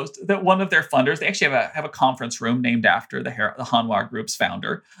disclosed that one of their funders, they actually have a conference room named after the Hanwha Group's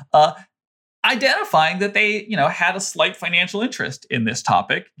founder, identifying that they, had a slight financial interest in this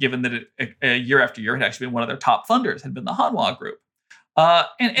topic, given that year after year had actually been one of their top funders, had been the Hanwha Group.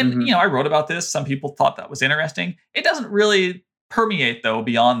 I wrote about this. Some people thought that was interesting. It doesn't really permeate, though,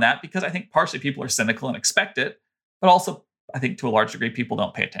 beyond that, because I think partially people are cynical and expect it, but also I think to a large degree people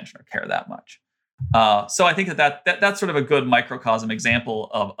don't pay attention or care that much. So I think that's sort of a good microcosm example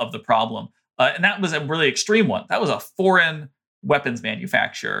of the problem. And that was a really extreme one. That was a foreign weapons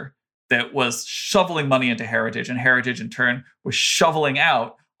manufacturer that was shoveling money into Heritage, and Heritage in turn was shoveling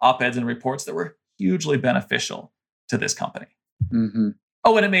out op-eds and reports that were hugely beneficial to this company. Mm-hmm.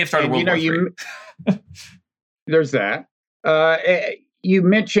 Oh, and it may have started World War III. There's that. You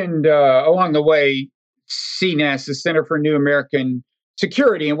mentioned along the way CNES, the Center for New American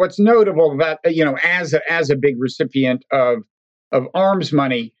Security, and what's notable about as a big recipient of arms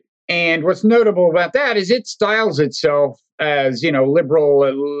money, and what's notable about that is it styles itself as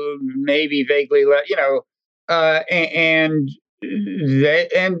liberal, maybe vaguely, and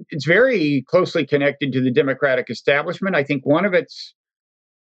it's very closely connected to the Democratic establishment. I think one of its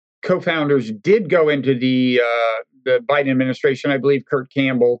co-founders did go into the Biden administration. I believe Kurt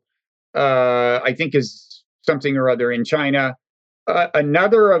Campbell, I think, is something or other in China.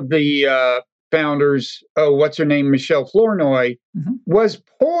 Another of the founders, what's her name, Michelle Flournoy, was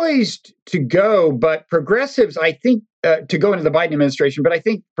poised to go, but progressives, I think, to go into the Biden administration, but I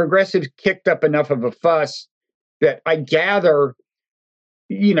think progressives kicked up enough of a fuss that I gather,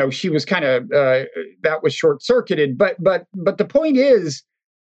 she was kind of that was short circuited. But the point is,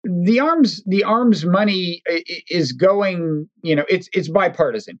 the arms money is going. It's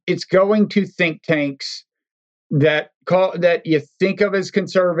bipartisan. It's going to think tanks that you think of as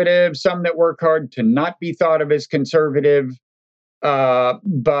conservative, some that work hard to not be thought of as conservative, but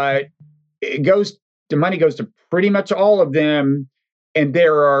the money goes to pretty much all of them, and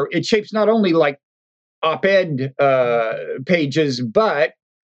it shapes not only like op-ed pages, but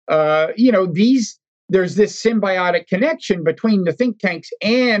there's this symbiotic connection between the think tanks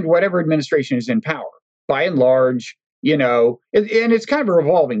and whatever administration is in power, by and large, and it's kind of a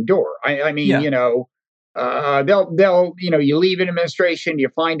revolving door. I mean, they'll you leave an administration, you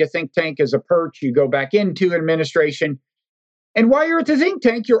find a think tank as a perch, you go back into administration. And while you're at the think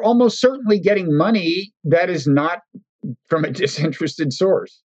tank, you're almost certainly getting money that is not from a disinterested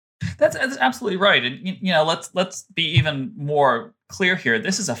source. That's absolutely right. And let's be even more clear here.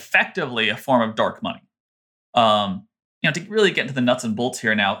 This is effectively a form of dark money. To really get into the nuts and bolts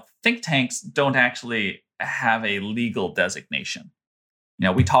here now, think tanks don't actually have a legal designation.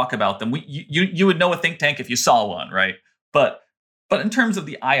 We talk about them. You would know a think tank if you saw one, right? But in terms of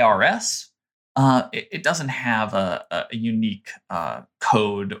the IRS, it doesn't have a unique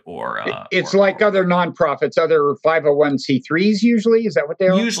code or. It's like other nonprofits, other 501c3s. Usually, is that what they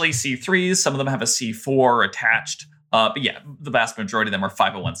are? Usually C3s. Some of them have a C4 attached. But yeah, the vast majority of them are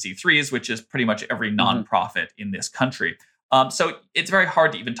 501c3s, which is pretty much every nonprofit in this country. So it's very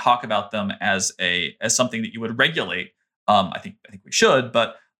hard to even talk about them as something that you would regulate. I think we should,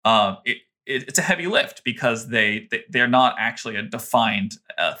 but it's a heavy lift because they're not actually a defined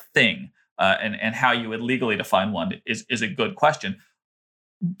thing. And how you would legally define one is a good question.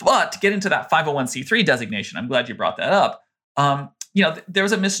 But to get into that 501c3 designation, I'm glad you brought that up.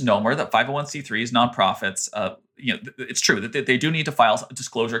 There's a misnomer that 501c3s, nonprofits, it's true that they do need to file a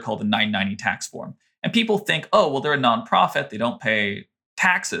disclosure called the 990 tax form. And people think, oh, well, they're a nonprofit. They don't pay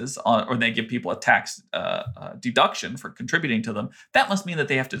taxes or they give people a tax deduction for contributing to them. That must mean that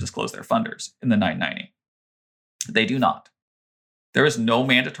they have to disclose their funders in the 990. They do not. There is no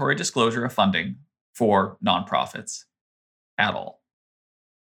mandatory disclosure of funding for nonprofits at all.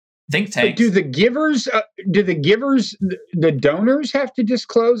 Think tanks. But do the givers, the donors have to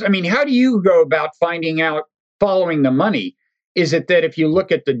disclose? I mean, how do you go about finding out, following the money? Is it that if you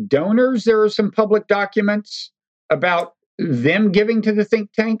look at the donors, there are some public documents about them giving to the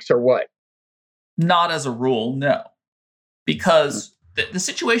think tanks, or what? Not as a rule, no. Because the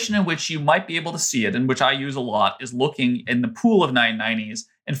situation in which you might be able to see it, and which I use a lot, is looking in the pool of 990s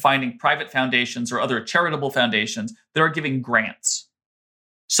and finding private foundations or other charitable foundations that are giving grants.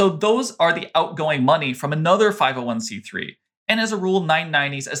 So those are the outgoing money from another 501c3. And as a rule,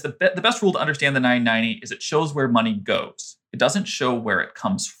 990s, as the best rule to understand the 990 is it shows where money goes. It doesn't show where it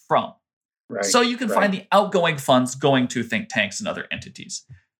comes from. Right, so you can find the outgoing funds going to think tanks and other entities.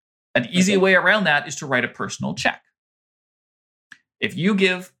 An easy way around that is to write a personal check. If you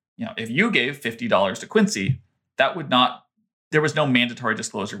gave $50 to Quincy, there was no mandatory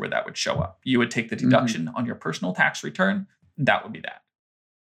disclosure where that would show up. You would take the deduction on your personal tax return, and that would be that.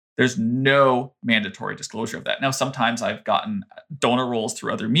 There's no mandatory disclosure of that. Now, sometimes I've gotten donor rolls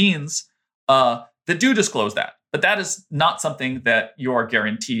through other means, that do disclose that. But that is not something that you are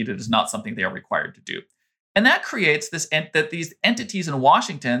guaranteed. It is not something they are required to do. And that creates that these entities in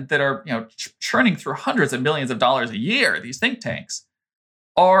Washington that are churning through hundreds of millions of dollars a year, these think tanks,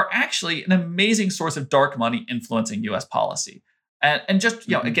 are actually an amazing source of dark money influencing U.S. policy. And just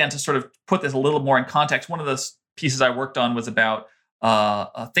again, to sort of put this a little more in context, one of the pieces I worked on was about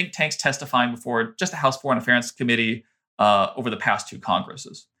think tanks testifying before just the House Foreign Affairs Committee over the past two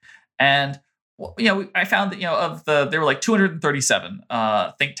Congresses. And I found that there were like 237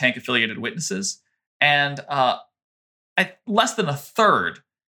 think tank affiliated witnesses, and less than a third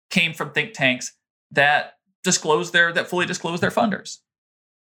came from think tanks that fully disclose their funders.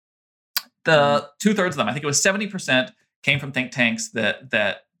 The 2/3 of them, I think it was 70%, came from think tanks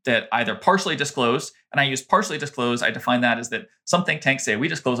that either partially disclosed, and I use partially disclosed. I define that as that some think tanks say we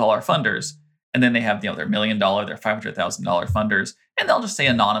disclose all our funders, and then they have their $1 million, their $500,000 funders, and they'll just say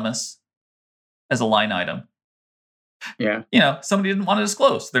anonymous as a line item. Yeah. Somebody didn't want to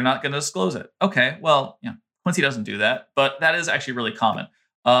disclose. They're not going to disclose it. Okay, well, Quincy doesn't do that, but that is actually really common.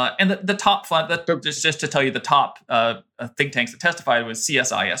 And the top fund, just to tell you, the top think tanks that testified was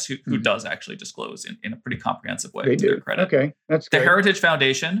CSIS, who does actually disclose in a pretty comprehensive way. They do. Their credit. Okay, that's the good. Heritage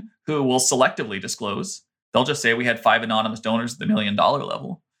Foundation, who will selectively disclose. They'll just say we had 5 anonymous donors at the $1 million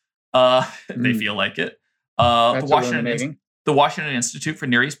level. They feel like it. That's the Washington Institute for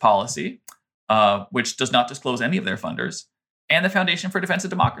Near East Policy, which does not disclose any of their funders, and the Foundation for Defense of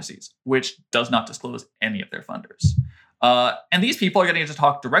Democracies, which does not disclose any of their funders. And these people are getting to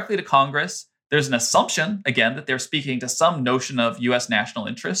talk directly to Congress. There's an assumption, again, that they're speaking to some notion of U.S. national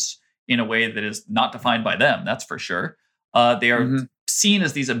interests in a way that is not defined by them, that's for sure. They are seen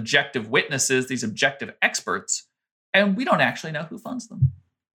as these objective witnesses, these objective experts, and we don't actually know who funds them.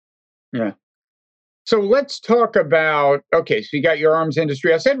 Yeah. So let's talk about, so you got your arms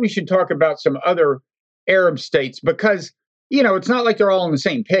industry. I said we should talk about some other Arab states because, it's not like they're all on the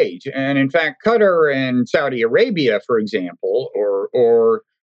same page. And in fact, Qatar and Saudi Arabia, for example, or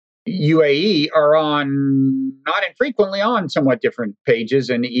UAE are not infrequently on somewhat different pages.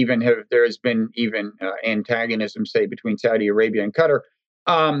 And there has been antagonism, say, between Saudi Arabia and Qatar.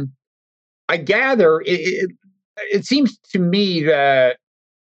 I gather it seems to me that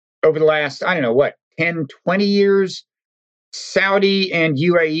over the last, 10, 20 years, Saudi and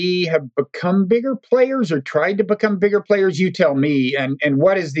UAE have become bigger players or tried to become bigger players. You tell me. And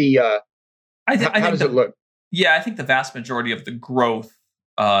what is the, how does it look? Yeah, I think the vast majority of the growth,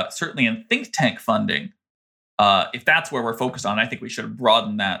 certainly in think tank funding, if that's where we're focused on, I think we should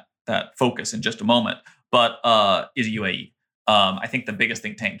broaden that focus in just a moment, but is UAE. I think the biggest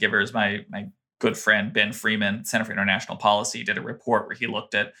think tank giver is my good friend Ben Freeman, Center for International Policy, did a report where he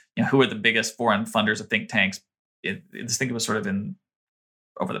looked at who are the biggest foreign funders of think tanks. This thing was sort of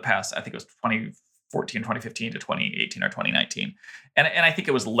over the past, I think it was 2014, 2015 to 2018 or 2019. And I think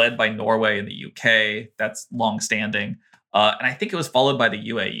it was led by Norway and the UK. That's longstanding. And I think it was followed by the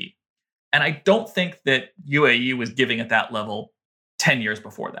UAE. And I don't think that UAE was giving at that level 10 years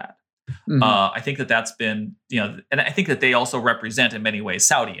before that. I think that's been, and I think that they also represent in many ways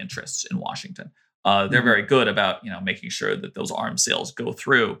Saudi interests in Washington. They're very good about, making sure that those arms sales go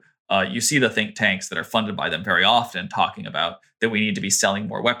through. You see the think tanks that are funded by them very often talking about that we need to be selling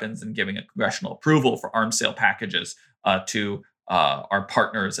more weapons and giving a congressional approval for arms sale packages to our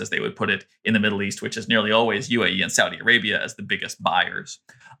partners, as they would put it, in the Middle East, which is nearly always UAE and Saudi Arabia as the biggest buyers.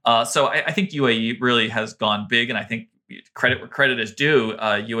 So I think UAE really has gone big, and I think credit where credit is due.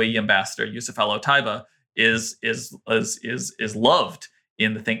 UAE Ambassador Yusuf Al-Otaiba is loved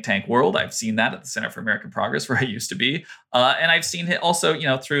in the think tank world. I've seen that at the Center for American Progress, where I used to be, and I've seen it also,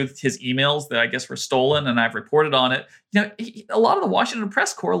 through his emails that I guess were stolen, and I've reported on it. A lot of the Washington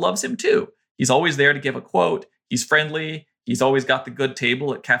press corps loves him too. He's always there to give a quote. He's friendly. He's always got the good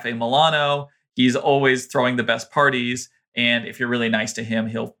table at Cafe Milano. He's always throwing the best parties. And if you're really nice to him,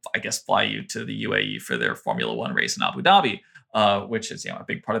 he'll, I guess, fly you to the UAE for their Formula One race in Abu Dhabi, which is a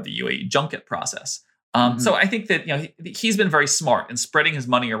big part of the UAE junket process. So I think that he's been very smart in spreading his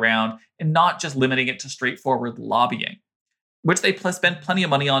money around and not just limiting it to straightforward lobbying, which they spend plenty of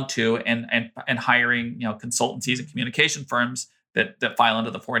money on too, and hiring consultancies and communication firms that file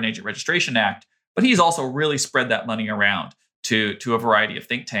under the Foreign Agent Registration Act. But he's also really spread that money around to a variety of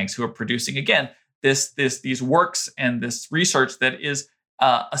think tanks who are producing, again, these works and this research that is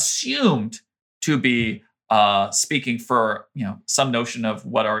assumed to be speaking for some notion of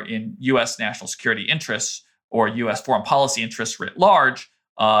what are in U.S. national security interests or U.S. foreign policy interests writ large,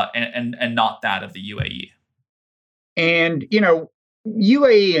 and not that of the UAE. And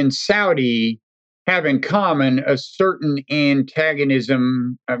UAE and Saudi have in common a certain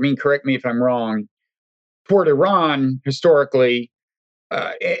antagonism. I mean, correct me if I'm wrong, toward Iran historically.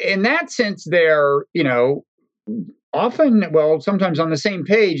 In that sense, they're often, well, sometimes on the same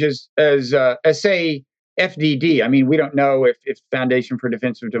page as say FDD. I mean, we don't know if Foundation for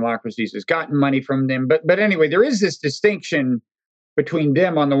Defense of Democracies has gotten money from them, but anyway, there is this distinction between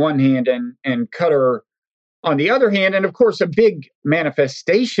them on the one hand and Qatar on the other hand, and of course, a big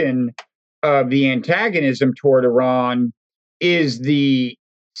manifestation of the antagonism toward Iran is the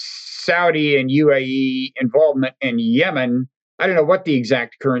Saudi and UAE involvement in Yemen. I don't know what the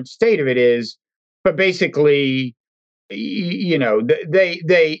exact current state of it is, but basically, they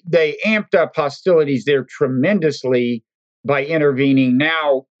amped up hostilities there tremendously by intervening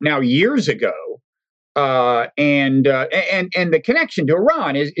now years ago. And the connection to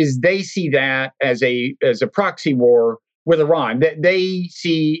Iran is they see that as a proxy war with Iran. They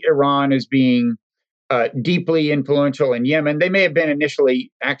see Iran as being deeply influential in Yemen. They may have been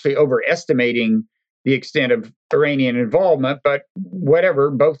initially actually overestimating the extent of Iranian involvement, but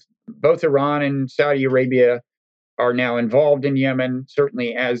whatever. Both Iran and Saudi Arabia are now involved in Yemen,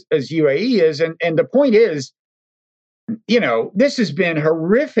 certainly as UAE is. And the point is, this has been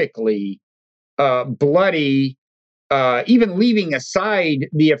horrifically bloody, even leaving aside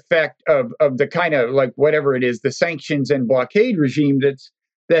the effect of the kind of like whatever it is, the sanctions and blockade regime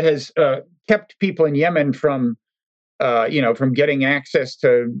that has kept people in Yemen from getting access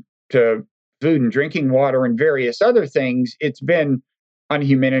to food and drinking water and various other things. It's been along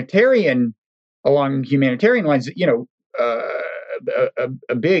humanitarian lines,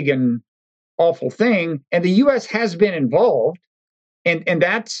 a big and awful thing. And the U.S. has been involved, and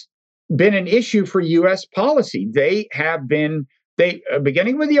that's been an issue for U.S. policy. They have been,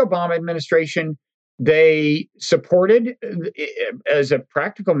 beginning with the Obama administration, they supported, as a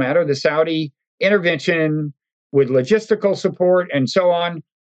practical matter, the Saudi intervention with logistical support and so on.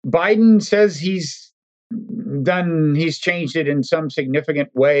 Biden says he's changed it in some significant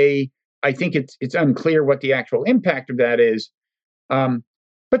way. I think it's unclear what the actual impact of that is.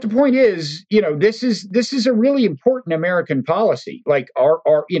 But the point is, this is a really important American policy. Like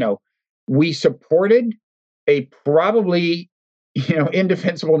we supported a probably,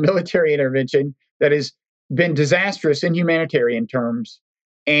 indefensible military intervention that has been disastrous in humanitarian terms.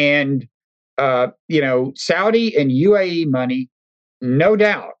 And, Saudi and UAE money, no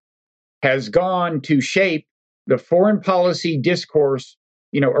doubt, has gone to shape the foreign policy discourse,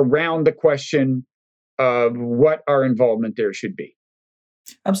 around the question of what our involvement there should be.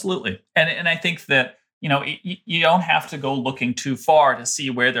 Absolutely. And I think that, you don't have to go looking too far to see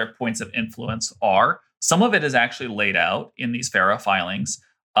where their points of influence are. Some of it is actually laid out in these FARA filings.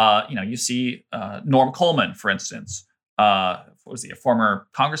 You see Norm Coleman, for instance, was he a former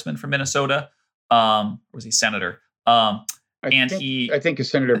congressman from Minnesota? Or was he senator? I think a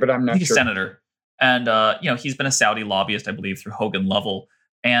senator, but I'm not sure. He's a senator. And, he's been a Saudi lobbyist, I believe, through Hogan Lovell.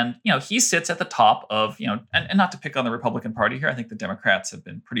 And, he sits at the top of, and not to pick on the Republican Party here. I think the Democrats have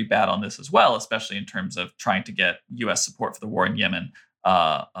been pretty bad on this as well, especially in terms of trying to get U.S. support for the war in Yemen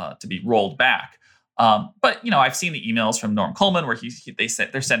to be rolled back. But I've seen the emails from Norm Coleman where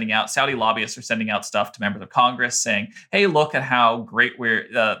they're sending out, Saudi lobbyists are sending out stuff to members of Congress saying, "Hey, look at how great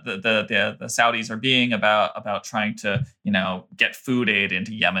the Saudis are being about trying to get food aid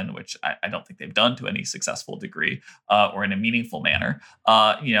into Yemen," which I don't think they've done to any successful degree or in a meaningful manner.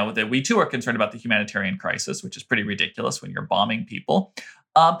 That we too are concerned about the humanitarian crisis, which is pretty ridiculous when you're bombing people.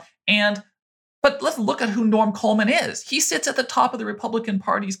 But let's look at who Norm Coleman is. He sits at the top of the Republican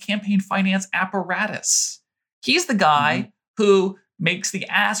Party's campaign finance apparatus. He's the guy who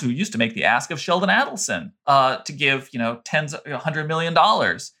used to make the ask of Sheldon Adelson to give, tens of $100 million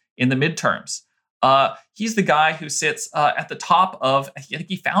in the midterms. He's the guy who sits at the top of, I think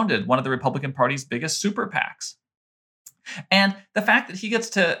he founded one of the Republican Party's biggest super PACs. And the fact that he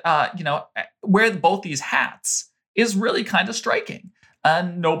gets to, wear both these hats is really kind of striking.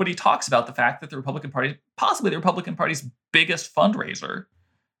 And nobody talks about the fact that the Republican Party, possibly the Republican Party's biggest fundraiser,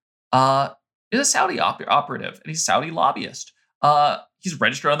 is a Saudi operative, and he's a Saudi lobbyist. He's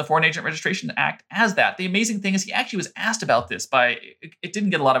registered on the Foreign Agent Registration Act as that. The amazing thing is he actually was asked about this it didn't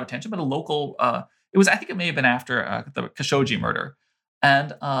get a lot of attention, but a local, I think it may have been after the Khashoggi murder.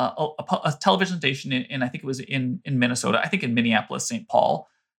 And a television station I think it was in Minnesota, I think in Minneapolis, St. Paul,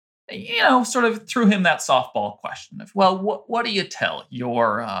 sort of threw him that softball question of, well, what do you tell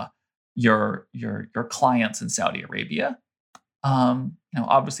your clients in Saudi Arabia?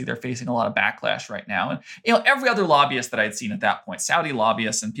 Obviously they're facing a lot of backlash right now. And, every other lobbyist that I'd seen at that point, Saudi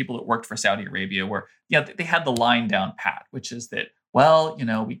lobbyists and people that worked for Saudi Arabia were, they had the line down pat, which is that, well,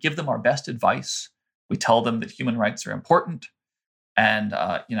 we give them our best advice. We tell them that human rights are important, and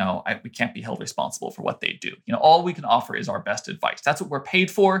we can't be held responsible for what they do. All we can offer is our best advice. That's what we're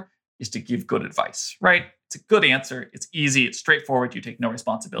paid for, is to give good advice, right? It's a good answer. It's easy. It's straightforward. You take no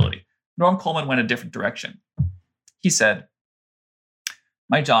responsibility. Norm Coleman went a different direction. He said,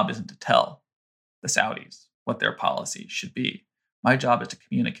 my job isn't to tell the Saudis what their policy should be. My job is to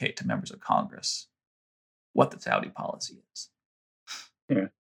communicate to members of Congress what the Saudi policy is. Yeah.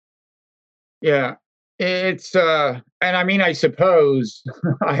 Yeah. It's, and I mean, I suppose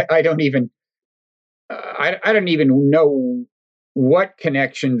I don't even know what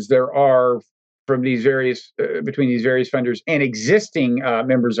connections there are from these various between these various funders and existing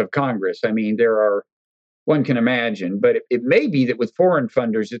members of Congress. I mean, there are, one can imagine, but it may be that with foreign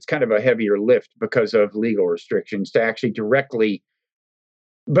funders, it's kind of a heavier lift because of legal restrictions to actually directly.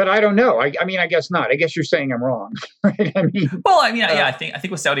 But I don't know. I mean, I guess not. I guess you're saying I'm wrong, right? I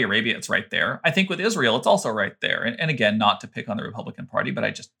think with Saudi Arabia, it's right there. I think with Israel, it's also right there. And again, not to pick on the Republican Party, but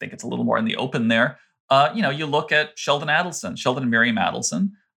I just think it's a little more in the open there. You look at Sheldon and Miriam Adelson,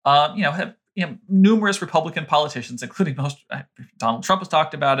 have numerous Republican politicians, including Donald Trump has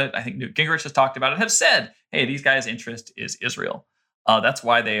talked about it. I think Newt Gingrich has talked about it, have said, hey, these guys' interest is Israel. That's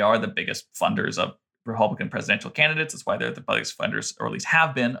why they are the biggest funders of Republican presidential candidates. It's why they're the biggest funders, or at least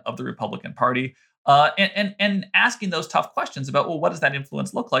have been, of the Republican Party. And asking those tough questions about, well, what does that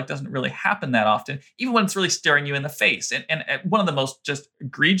influence look like, doesn't really happen that often, even when it's really staring you in the face. And one of the most just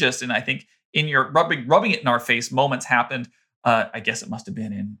egregious, and I think in your rubbing it in our face moments happened, I guess it must have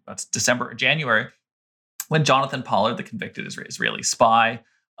been in December or January, when Jonathan Pollard, the convicted Israeli spy,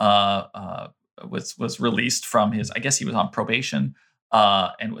 was released from his, I guess he was on probation,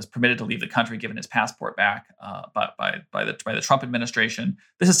 and was permitted to leave the country, given his passport back by the Trump administration.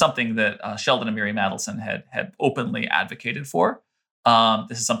 This is something that Sheldon and Miriam Adelson had openly advocated for.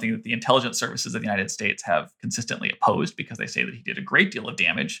 This is something that the intelligence services of the United States have consistently opposed, because they say that he did a great deal of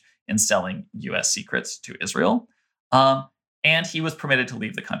damage in selling U.S. secrets to Israel. And he was permitted to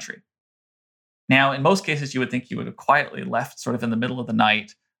leave the country. Now, in most cases, you would think he would have quietly left sort of in the middle of the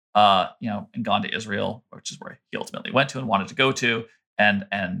night, and gone to Israel, which is where he ultimately went to and wanted to go to. And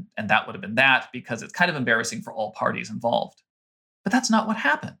that would have been that, because it's kind of embarrassing for all parties involved. But that's not what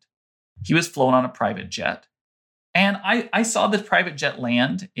happened. He was flown on a private jet. And I saw the private jet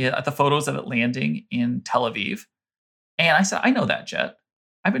land at the photos of it landing in Tel Aviv. And I said, I know that jet.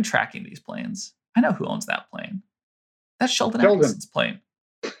 I've been tracking these planes. I know who owns that plane. That's Sheldon Adelson's plane.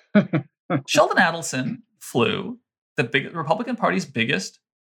 Sheldon Adelson flew the Republican Party's biggest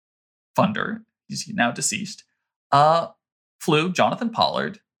funder, he's now deceased, flew Jonathan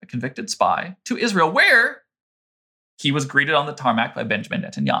Pollard, a convicted spy, to Israel, where he was greeted on the tarmac by Benjamin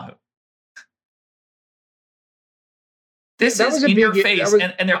Netanyahu. This is in your face,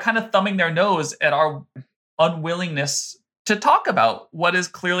 and they're kind of thumbing their nose at our unwillingness to talk about what is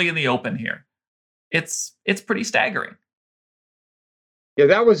clearly in the open here. It's pretty staggering. Yeah,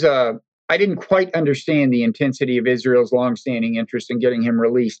 that was I didn't quite understand the intensity of Israel's longstanding interest in getting him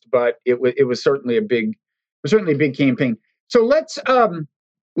released, but it was certainly a big campaign. So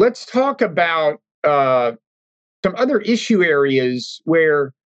let's talk about some other issue areas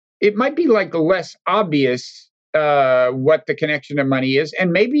where it might be like less obvious what the connection of money is,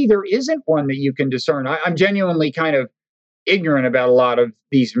 and maybe there isn't one that you can discern. I'm genuinely kind of ignorant about a lot of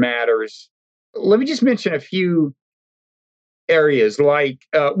these matters. Let me just mention a few areas, like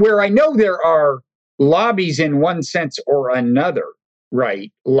where I know there are lobbies in one sense or another,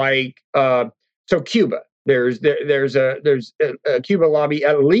 right? Like so Cuba. There's a Cuba lobby,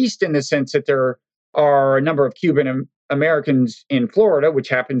 at least in the sense that there are a number of Cuban Americans in Florida, which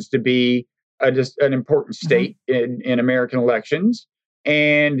happens to be just an important state in American elections,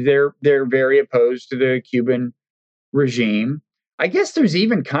 and they're very opposed to the Cuban regime. I guess there's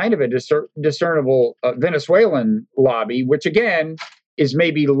even kind of a discernible Venezuelan lobby, which again is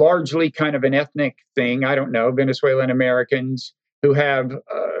maybe largely kind of an ethnic thing. I don't know, Venezuelan Americans who have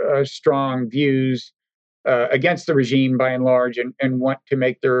strong views against the regime by and large, and want to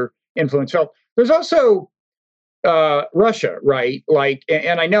make their influence felt. There's also Russia, right? Like,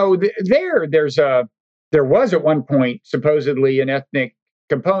 and I know there was at one point supposedly an ethnic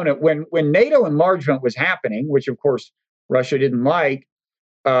component when NATO enlargement was happening, which of course Russia didn't like.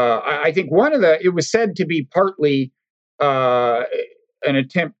 I think it was said to be partly an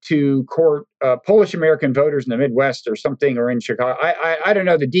attempt to court Polish American voters in the Midwest or something, or in Chicago. I don't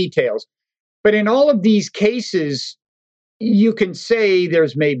know the details, but in all of these cases, you can say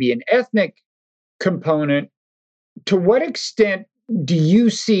there's maybe an ethnic component. To what extent do you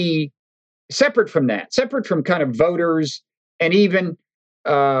see, separate from kind of voters and even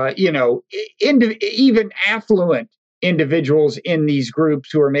even affluent individuals in these groups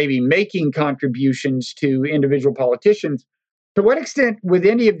who are maybe making contributions to individual politicians. To what extent, with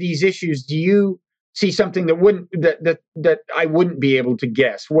any of these issues, do you see something that I wouldn't be able to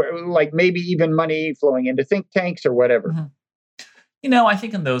guess, like maybe even money flowing into think tanks or whatever? Mm-hmm. I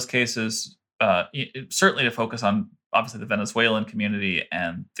think in those cases, certainly to focus on obviously the Venezuelan community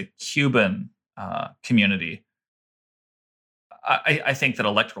and the Cuban community, I think that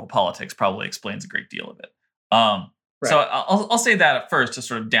electoral politics probably explains a great deal of it. Right. So I'll say that at first to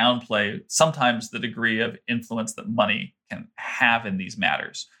sort of downplay sometimes the degree of influence that money can have in these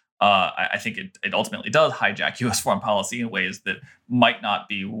matters. I think it ultimately does hijack U.S. foreign policy in ways that might not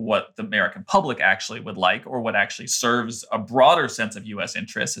be what the American public actually would like, or what actually serves a broader sense of U.S.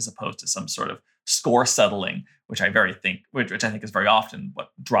 interests, as opposed to some sort of score settling, which I think is very often what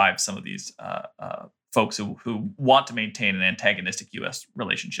drives some of these folks who want to maintain an antagonistic U.S.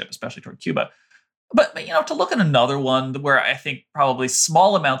 relationship, especially toward Cuba. But to look at another one where I think probably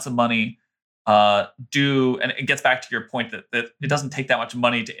small amounts of money do, and it gets back to your point that it doesn't take that much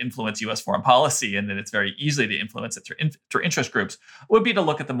money to influence U.S. foreign policy, and that it's very easy to influence it through interest groups, would be to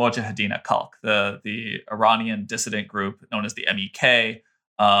look at the Mojahedin Khalq, the Iranian dissident group known as the MEK.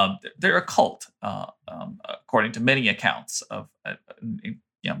 They're a cult, according to many accounts of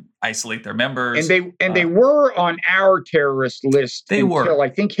isolate their members. And they were on our terrorist list. They were. I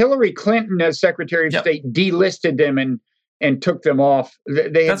think Hillary Clinton, as Secretary of State, delisted them and took them off.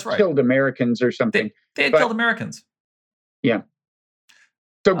 They had killed Americans or something. They had killed Americans. Yeah.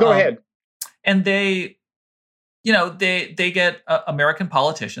 So go ahead. And they get American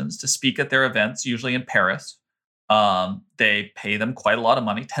politicians to speak at their events, usually in Paris. They pay them quite a lot of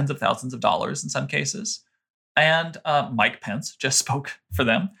money, tens of thousands of dollars in some cases. And Mike Pence just spoke for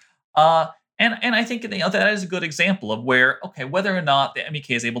them. And I think that is a good example of where, whether or not the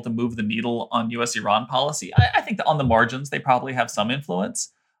MEK is able to move the needle on U.S.-Iran policy, I think that on the margins, they probably have some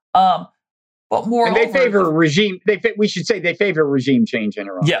influence. But more, and they favor regime. We should say they favor regime change in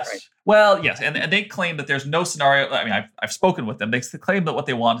Iran. Yes. Right? Well, yes, and they claim that there's no scenario. I mean, I've spoken with them. They claim that what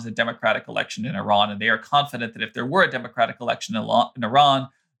they want is a democratic election in Iran, and they are confident that if there were a democratic election in Iran,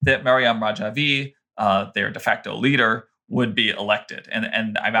 that Maryam Rajavi, their de facto leader, would be elected.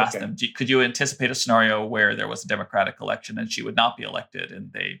 And I've asked them, could you anticipate a scenario where there was a democratic election and she would not be elected?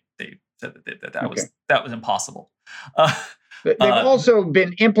 And they said that was impossible. They've also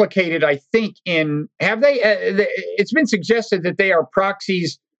been implicated, I think, have they? It's been suggested that they are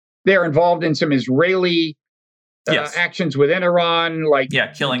proxies. They're involved in some Israeli actions within Iran, like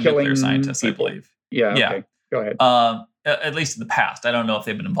killing nuclear scientists, people. I believe. Yeah. Okay. Go ahead. At least in the past, I don't know if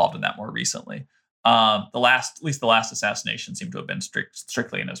they've been involved in that more recently. At least the last assassination seemed to have been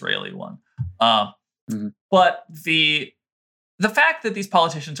strictly an Israeli one. But the fact that these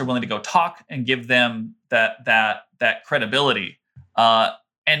politicians are willing to go talk and give them that credibility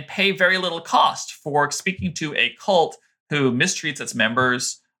and pay very little cost for speaking to a cult who mistreats its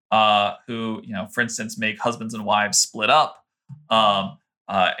members, who, for instance, make husbands and wives split up,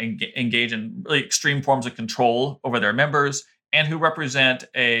 engage in really extreme forms of control over their members, and who represent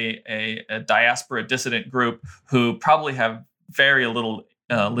a diaspora dissident group who probably have very little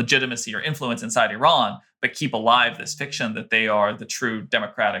legitimacy or influence inside Iran, but keep alive this fiction that they are the true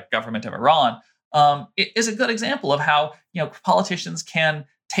democratic government of Iran, it is a good example of how politicians can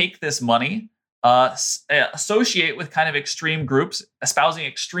take this money, associate with kind of extreme groups espousing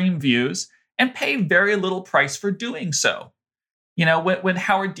extreme views, and pay very little price for doing so. When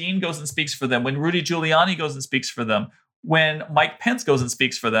Howard Dean goes and speaks for them, when Rudy Giuliani goes and speaks for them, when Mike Pence goes and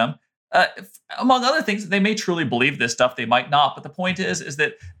speaks for them, among other things, they may truly believe this stuff, they might not. But the point is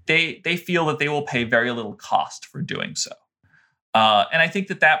that they feel that they will pay very little cost for doing so. And I think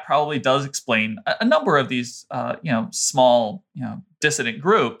that probably does explain a number of these, small, dissident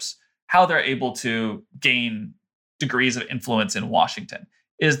groups, how they're able to gain degrees of influence in Washington.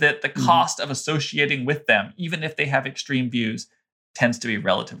 Is that the cost of associating with them, even if they have extreme views, tends to be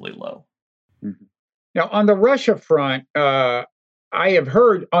relatively low. Mm-hmm. Now, on the Russia front, I have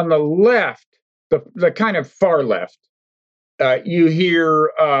heard on the left, the kind of far left, you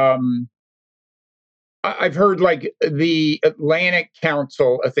hear, I've heard like the Atlantic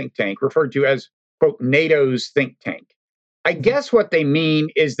Council, a think tank, referred to as, quote, NATO's think tank. I guess what they mean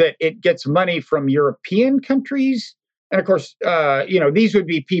is that it gets money from European countries. And of course, these would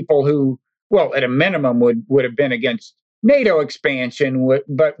be people who, well, at a minimum would have been against NATO expansion,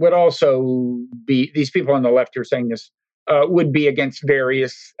 but would also be, these people on the left who are saying this, would be against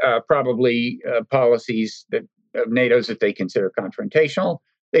various probably policies of NATO's that they consider confrontational.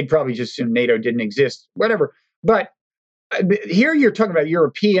 They'd probably just assume NATO didn't exist, whatever. But here you're talking about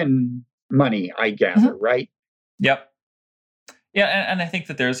European money, I gather, right? Yep. Yeah, and I think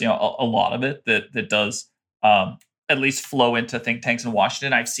that there's a lot of it that does at least flow into think tanks in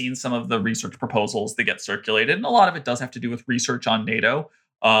Washington. I've seen some of the research proposals that get circulated, and a lot of it does have to do with research on NATO.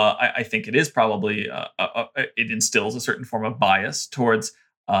 I think it is probably it instills a certain form of bias towards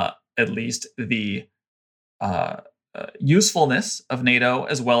at least the usefulness of NATO,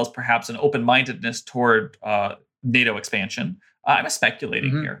 as well as perhaps an open-mindedness toward NATO expansion. I'm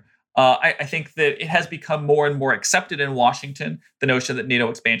speculating here. I think that it has become more and more accepted in Washington, the notion that NATO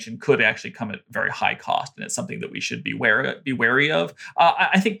expansion could actually come at very high cost, and it's something that we should be wary of.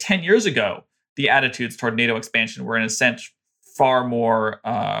 I think 10 years ago, the attitudes toward NATO expansion were, in a sense, far more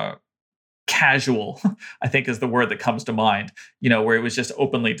casual, I think is the word that comes to mind, where it was just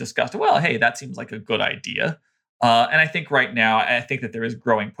openly discussed. Well, hey, that seems like a good idea. And I think right now, I think that there is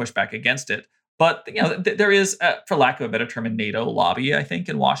growing pushback against it. But there is, for lack of a better term, a NATO lobby, I think,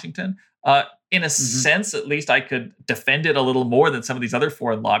 in Washington. In a sense, at least, I could defend it a little more than some of these other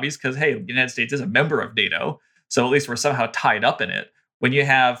foreign lobbies because, hey, the United States is a member of NATO, so at least we're somehow tied up in it. When you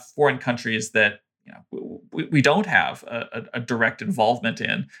have foreign countries that we don't have a direct involvement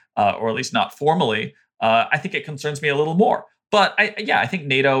in, or at least not formally, I think it concerns me a little more. But I think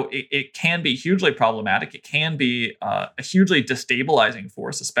NATO, it can be hugely problematic. It can be a hugely destabilizing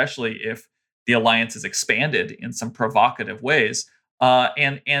force, especially if the alliance is expanded in some provocative ways.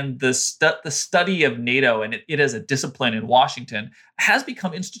 And the study of NATO and it as a discipline in Washington has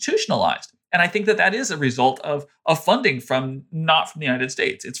become institutionalized. And I think that is a result of funding not from the United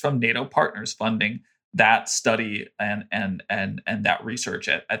States. It's from NATO partners funding that study and that research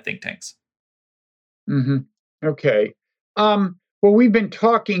at think tanks. Okay. Well, we've been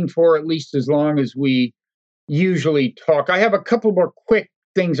talking for at least as long as we usually talk. I have a couple more quick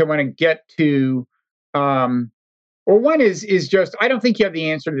things I want to get to. Well, one is just, I don't think you have the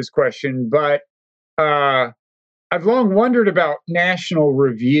answer to this question, but I've long wondered about National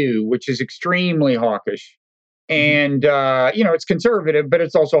Review, which is extremely hawkish. And, it's conservative, but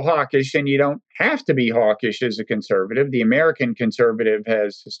it's also hawkish, and you don't have to be hawkish as a conservative. The American Conservative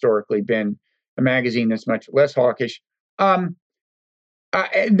has historically been a magazine that's much less hawkish.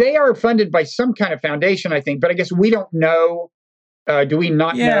 They are funded by some kind of foundation, I think, but I guess we don't know. Do we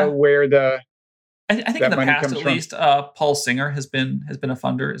not know where I think in the past, at least, Paul Singer has been a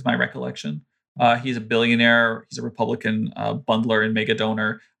funder, is my recollection. He's a billionaire. He's a Republican bundler and mega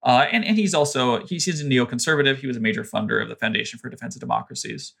donor. And he's a neoconservative. He was a major funder of the Foundation for Defense of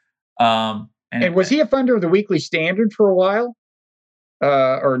Democracies. And was he a funder of the Weekly Standard for a while?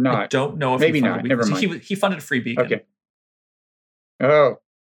 Or not? I don't know if maybe not. Never mind. He funded Free Beacon. Okay. Oh,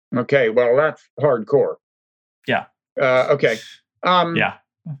 okay. Well, that's hardcore. Yeah. Okay. Yeah.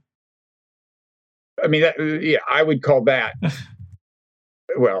 I mean, I would call that.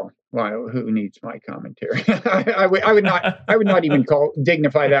 Well, who needs my commentary? I would not even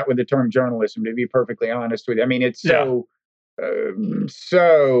dignify that with the term journalism, to be perfectly honest with you. I mean, it's so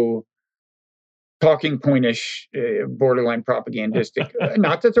talking pointish, borderline propagandistic.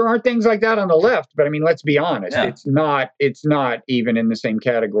 Not that there aren't things like that on the left, but I mean, let's be honest. Yeah. It's not even in the same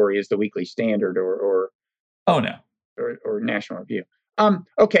category as the Weekly Standard or National Review.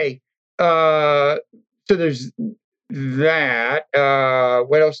 Okay. So there's that.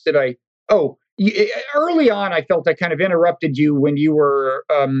 What else did I? Oh, early on, I felt I kind of interrupted you when you were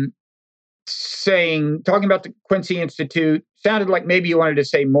talking about the Quincy Institute. Sounded like maybe you wanted to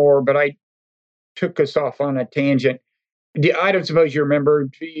say more, but I took us off on a tangent. I don't suppose you remember.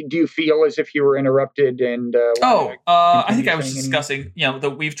 Do you feel as if you were interrupted? And I think I was discussing,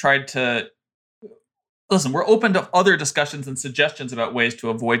 that we've tried to. Listen, we're open to other discussions and suggestions about ways to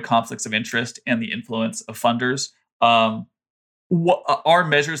avoid conflicts of interest and the influence of funders. What our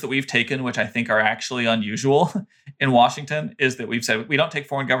measures that we've taken, which I think are actually unusual in Washington, is that we've said we don't take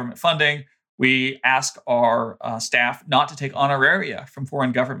foreign government funding. We ask our staff not to take honoraria from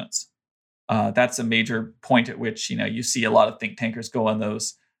foreign governments. That's a major point at which you see a lot of think tankers go on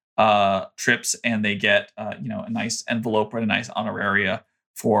those trips, and they get a nice envelope or a nice honoraria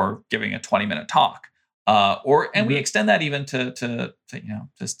for giving a 20-minute talk. And we extend that even to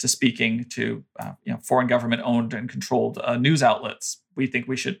speaking to foreign government owned and controlled news outlets. We think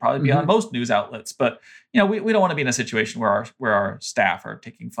we should probably be on most news outlets, but we don't want to be in a situation where our staff are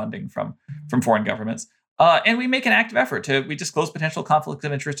taking funding from foreign governments. And we make an active effort we disclose potential conflicts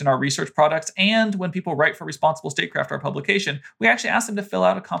of interest in our research products. And when people write for Responsible Statecraft, our publication, we actually ask them to fill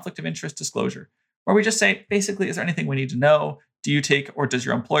out a conflict of interest disclosure, where we just say, basically, is there anything we need to know? Do you take, or does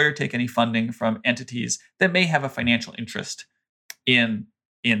your employer take, any funding from entities that may have a financial interest in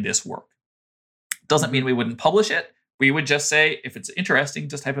this work? Doesn't mean we wouldn't publish it, we would just say, if it's interesting,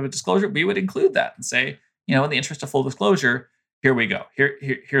 this type of a disclosure, we would include that and say, in the interest of full disclosure, here we go.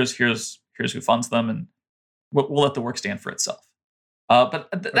 Here's who funds them, and we'll let the work stand for itself. But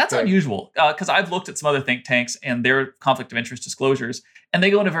that's unusual because I've looked at some other think tanks and their conflict of interest disclosures, and they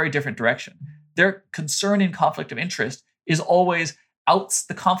go in a very different direction. Their concern in conflict of interest is always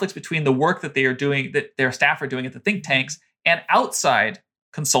the conflicts between the work that they are doing, that their staff are doing at the think tanks, and outside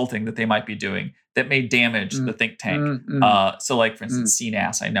consulting that they might be doing that may damage the think tank. So like, for instance,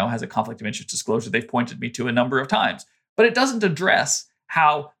 CNAS, I know, has a conflict of interest disclosure they've pointed me to a number of times, but it doesn't address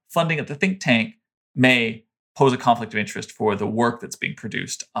how funding at the think tank may pose a conflict of interest for the work that's being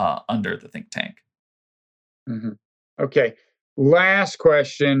produced under the think tank. Okay. Last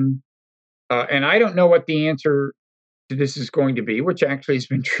question. And I don't know what the answer to this is going to be, which actually has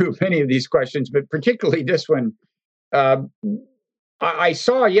been true of many of these questions, but particularly this one. I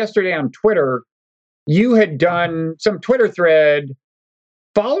saw yesterday on Twitter, you had done some Twitter thread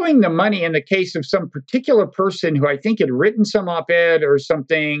following the money in the case of some particular person who I think had written some op-ed or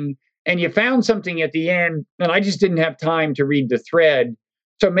something, and you found something at the end, and I just didn't have time to read the thread.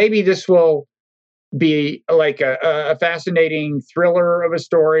 So maybe this will be like a fascinating thriller of a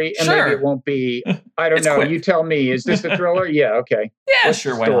story, and maybe it won't be. I don't know. Quick. You tell me. Is this a thriller? Yeah. Okay. Yeah. What's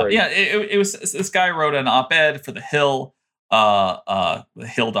sure. Why not? Yeah. It was. This guy wrote an op-ed for the Hill,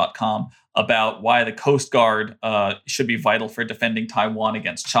 thehill.com, about why the Coast Guard should be vital for defending Taiwan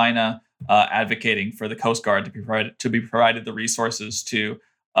against China, advocating for the Coast Guard to be provided the resources to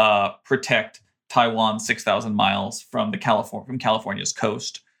protect Taiwan 6,000 miles from California's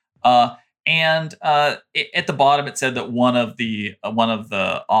coast. And at the bottom, it said that one of the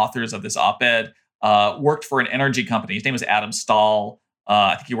authors of this op-ed worked for an energy company. His name was Adam Stahl.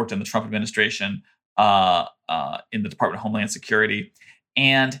 I think he worked in the Trump administration in the Department of Homeland Security.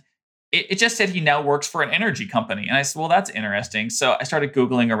 And it just said he now works for an energy company. And I said, well, that's interesting. So I started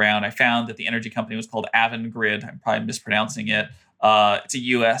Googling around. I found that the energy company was called Avangrid. I'm probably mispronouncing it. It's a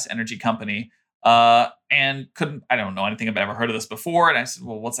U.S. energy company. And I don't know anything about, ever heard of this before. And I said,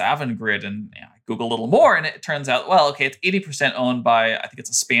 well, what's Avangrid? And I Googled a little more, and it turns out, well, okay, it's 80% owned by, I think it's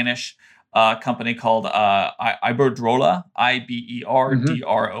a Spanish company called Iberdrola, Iberdrola.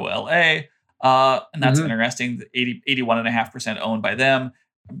 And that's interesting. 81.5% owned by them.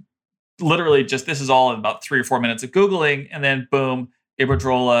 Literally just, this is all in about 3 or 4 minutes of Googling. And then boom,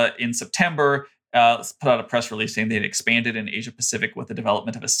 Iberdrola in September put out a press release saying they'd expanded in Asia Pacific with the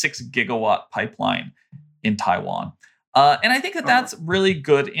development of a 6 gigawatt pipeline in Taiwan. And I think that's really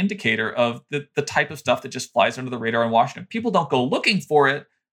good indicator of the type of stuff that just flies under the radar in Washington. People don't go looking for it,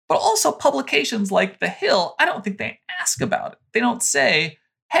 but also publications like The Hill, I don't think they ask about it. They don't say,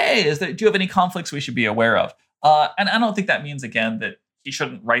 hey, do you have any conflicts we should be aware of? And I don't think that means, again, that he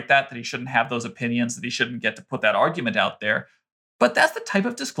shouldn't write that he shouldn't have those opinions, that he shouldn't get to put that argument out there. But that's the type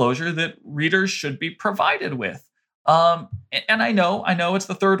of disclosure that readers should be provided with. And I know it's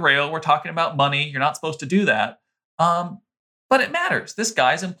the third rail. We're talking about money. You're not supposed to do that. But it matters. This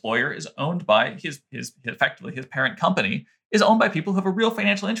guy's employer is owned by effectively his parent company is owned by people who have a real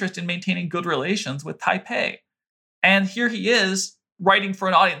financial interest in maintaining good relations with Taipei. And here he is writing for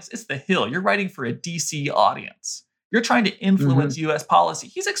an audience. It's The Hill. You're writing for a DC audience. You're trying to influence U.S. policy.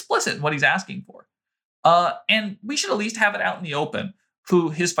 He's explicit in what he's asking for. And we should at least have it out in the open who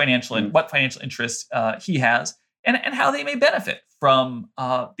his financial and what financial interests he has and how they may benefit from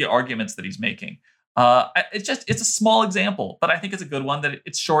the arguments that he's making. It's a small example, but I think it's a good one. That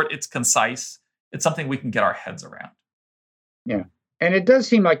it's short, it's concise, it's something we can get our heads around. Yeah. And it does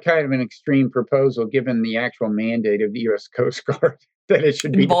seem like kind of an extreme proposal, given the actual mandate of the U.S. Coast Guard, that it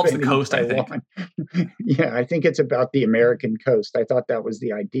should be involves the coast, Taiwan. I think. Yeah, I think it's about the American coast. I thought that was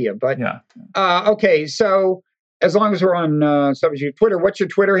the idea. But okay, so as long as we're on subject Twitter, what's your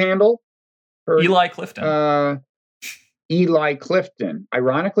Twitter handle? Eli Clifton. Eli Clifton.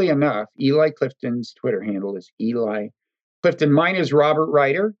 Ironically enough, Eli Clifton's Twitter handle is Eli Clifton. Mine is Robert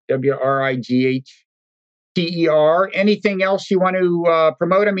Writer, WRIGHTER. Anything else you want to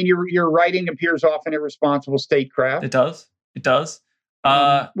promote? I mean, your writing appears often at Responsible Statecraft. It does.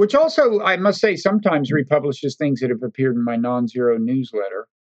 Which also, I must say, sometimes republishes things that have appeared in my non-zero newsletter.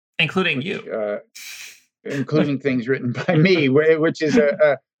 Including including things written by me, which is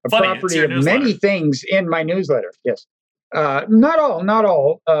a property of many things in my newsletter. Yes. Not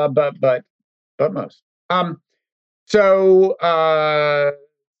all, but most. Thanks.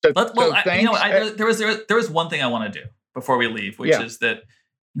 There was one thing I want to do before we leave, which is that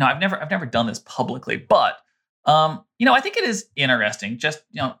I've never done this publicly, but I think it is interesting just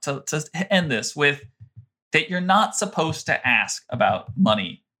to end this with that you're not supposed to ask about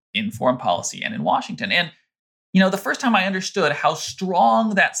money in foreign policy and in Washington. And the first time I understood how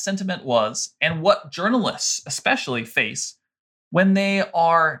strong that sentiment was and what journalists especially face when they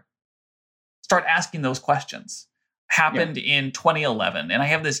start asking those questions happened in 2011. And I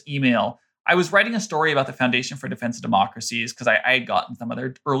have this email. I was writing a story about the Foundation for Defense of Democracies because I had gotten some of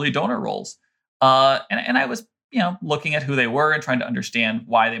their early donor roles. And I was, looking at who they were and trying to understand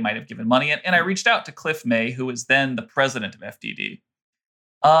why they might have given money. And I reached out to Cliff May, who was then the president of FDD.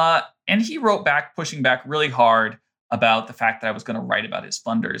 And he wrote back, pushing back really hard about the fact that I was going to write about his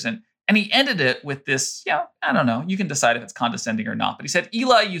funders. And he ended it with this, I don't know, you can decide if it's condescending or not. But he said,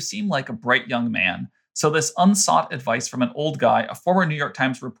 Eli, you seem like a bright young man. So this unsought advice from an old guy, a former New York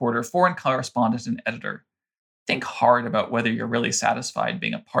Times reporter, foreign correspondent, and editor. Think hard about whether you're really satisfied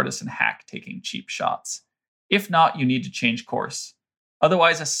being a partisan hack taking cheap shots. If not, you need to change course.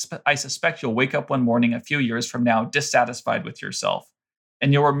 Otherwise, I suspect you'll wake up one morning a few years from now dissatisfied with yourself.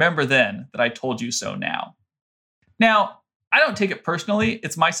 And you'll remember then that I told you so now. Now, I don't take it personally.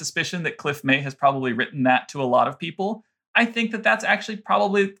 It's my suspicion that Cliff May has probably written that to a lot of people. I think that that's actually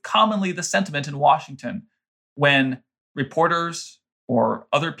probably commonly the sentiment in Washington when reporters or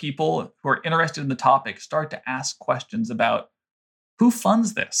other people who are interested in the topic start to ask questions about who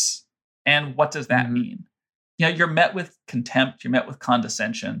funds this and what does that mean? You're met with contempt, you're met with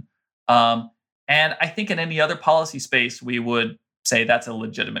condescension. And I think in any other policy space, we would say that's a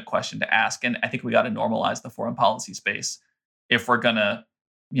legitimate question to ask. And I think we got to normalize the foreign policy space if we're going to,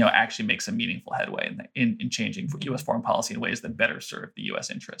 actually make some meaningful headway in changing U.S. foreign policy in ways that better serve the U.S.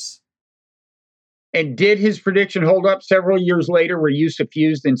 interests. And did his prediction hold up several years later? Were you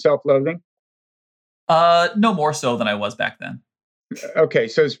suffused in self-loathing? No more so than I was back then. Okay,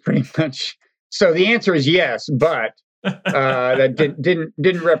 so it's pretty much. So the answer is yes, but that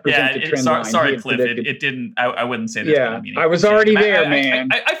didn't represent the trend line. Sorry, Cliff. It didn't. I wouldn't say there's been a meaningful I was already there, man.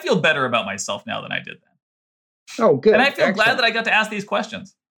 I feel better about myself now than I did then. Oh, good. And I feel glad that I got to ask these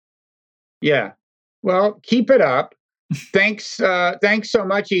questions. Yeah. Well, keep it up. Thanks so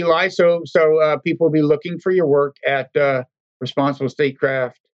much, Eli. So people will be looking for your work at Responsible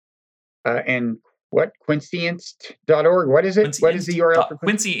Statecraft and what? QuincyInst.org. What is it? What is the URL for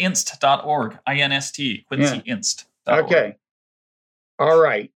QuincyInst.org. INST. QuincyInst.org. Okay. All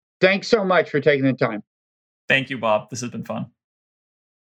right. Thanks so much for taking the time. Thank you, Bob. This has been fun.